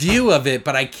review of it,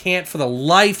 but I can't for the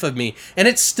life of me. And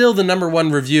it's still the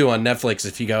 #1 review on Netflix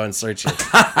if you go and search it.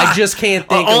 I just can't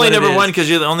think of only what it #1 is. because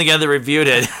you're the only guy that reviewed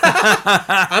it.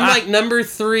 I'm like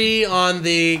 #3 on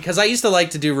the... Because I used to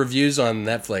like to do reviews on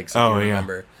Netflix, if you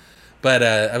remember. But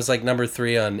I was like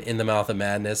 #3 on In the Mouth of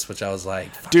Madness, which I was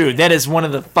like... Dude, that is one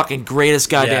of the fucking greatest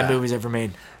goddamn movies ever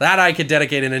made. That I could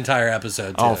dedicate an entire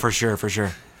episode to. Oh, for sure, for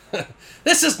sure.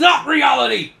 This is not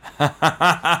reality!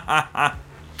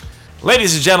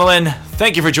 Ladies and gentlemen,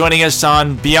 thank you for joining us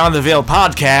on Beyond the Veil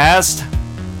podcast.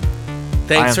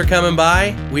 Thanks for coming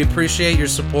by. We appreciate your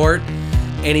support.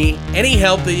 Any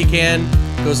help that you can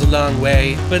goes a long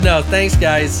way. But no, thanks,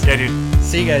 guys. Yeah, dude.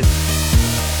 See you guys.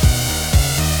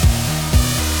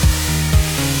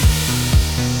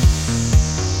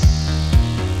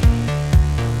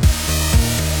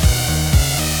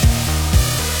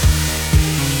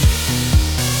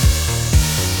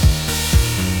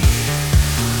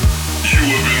 You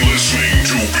have been listening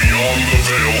to Beyond Beyond the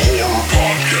Veil Horror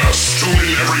Podcast. Tune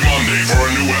in every Monday for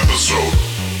a new episode.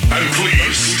 And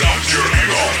please stop jerking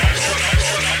off.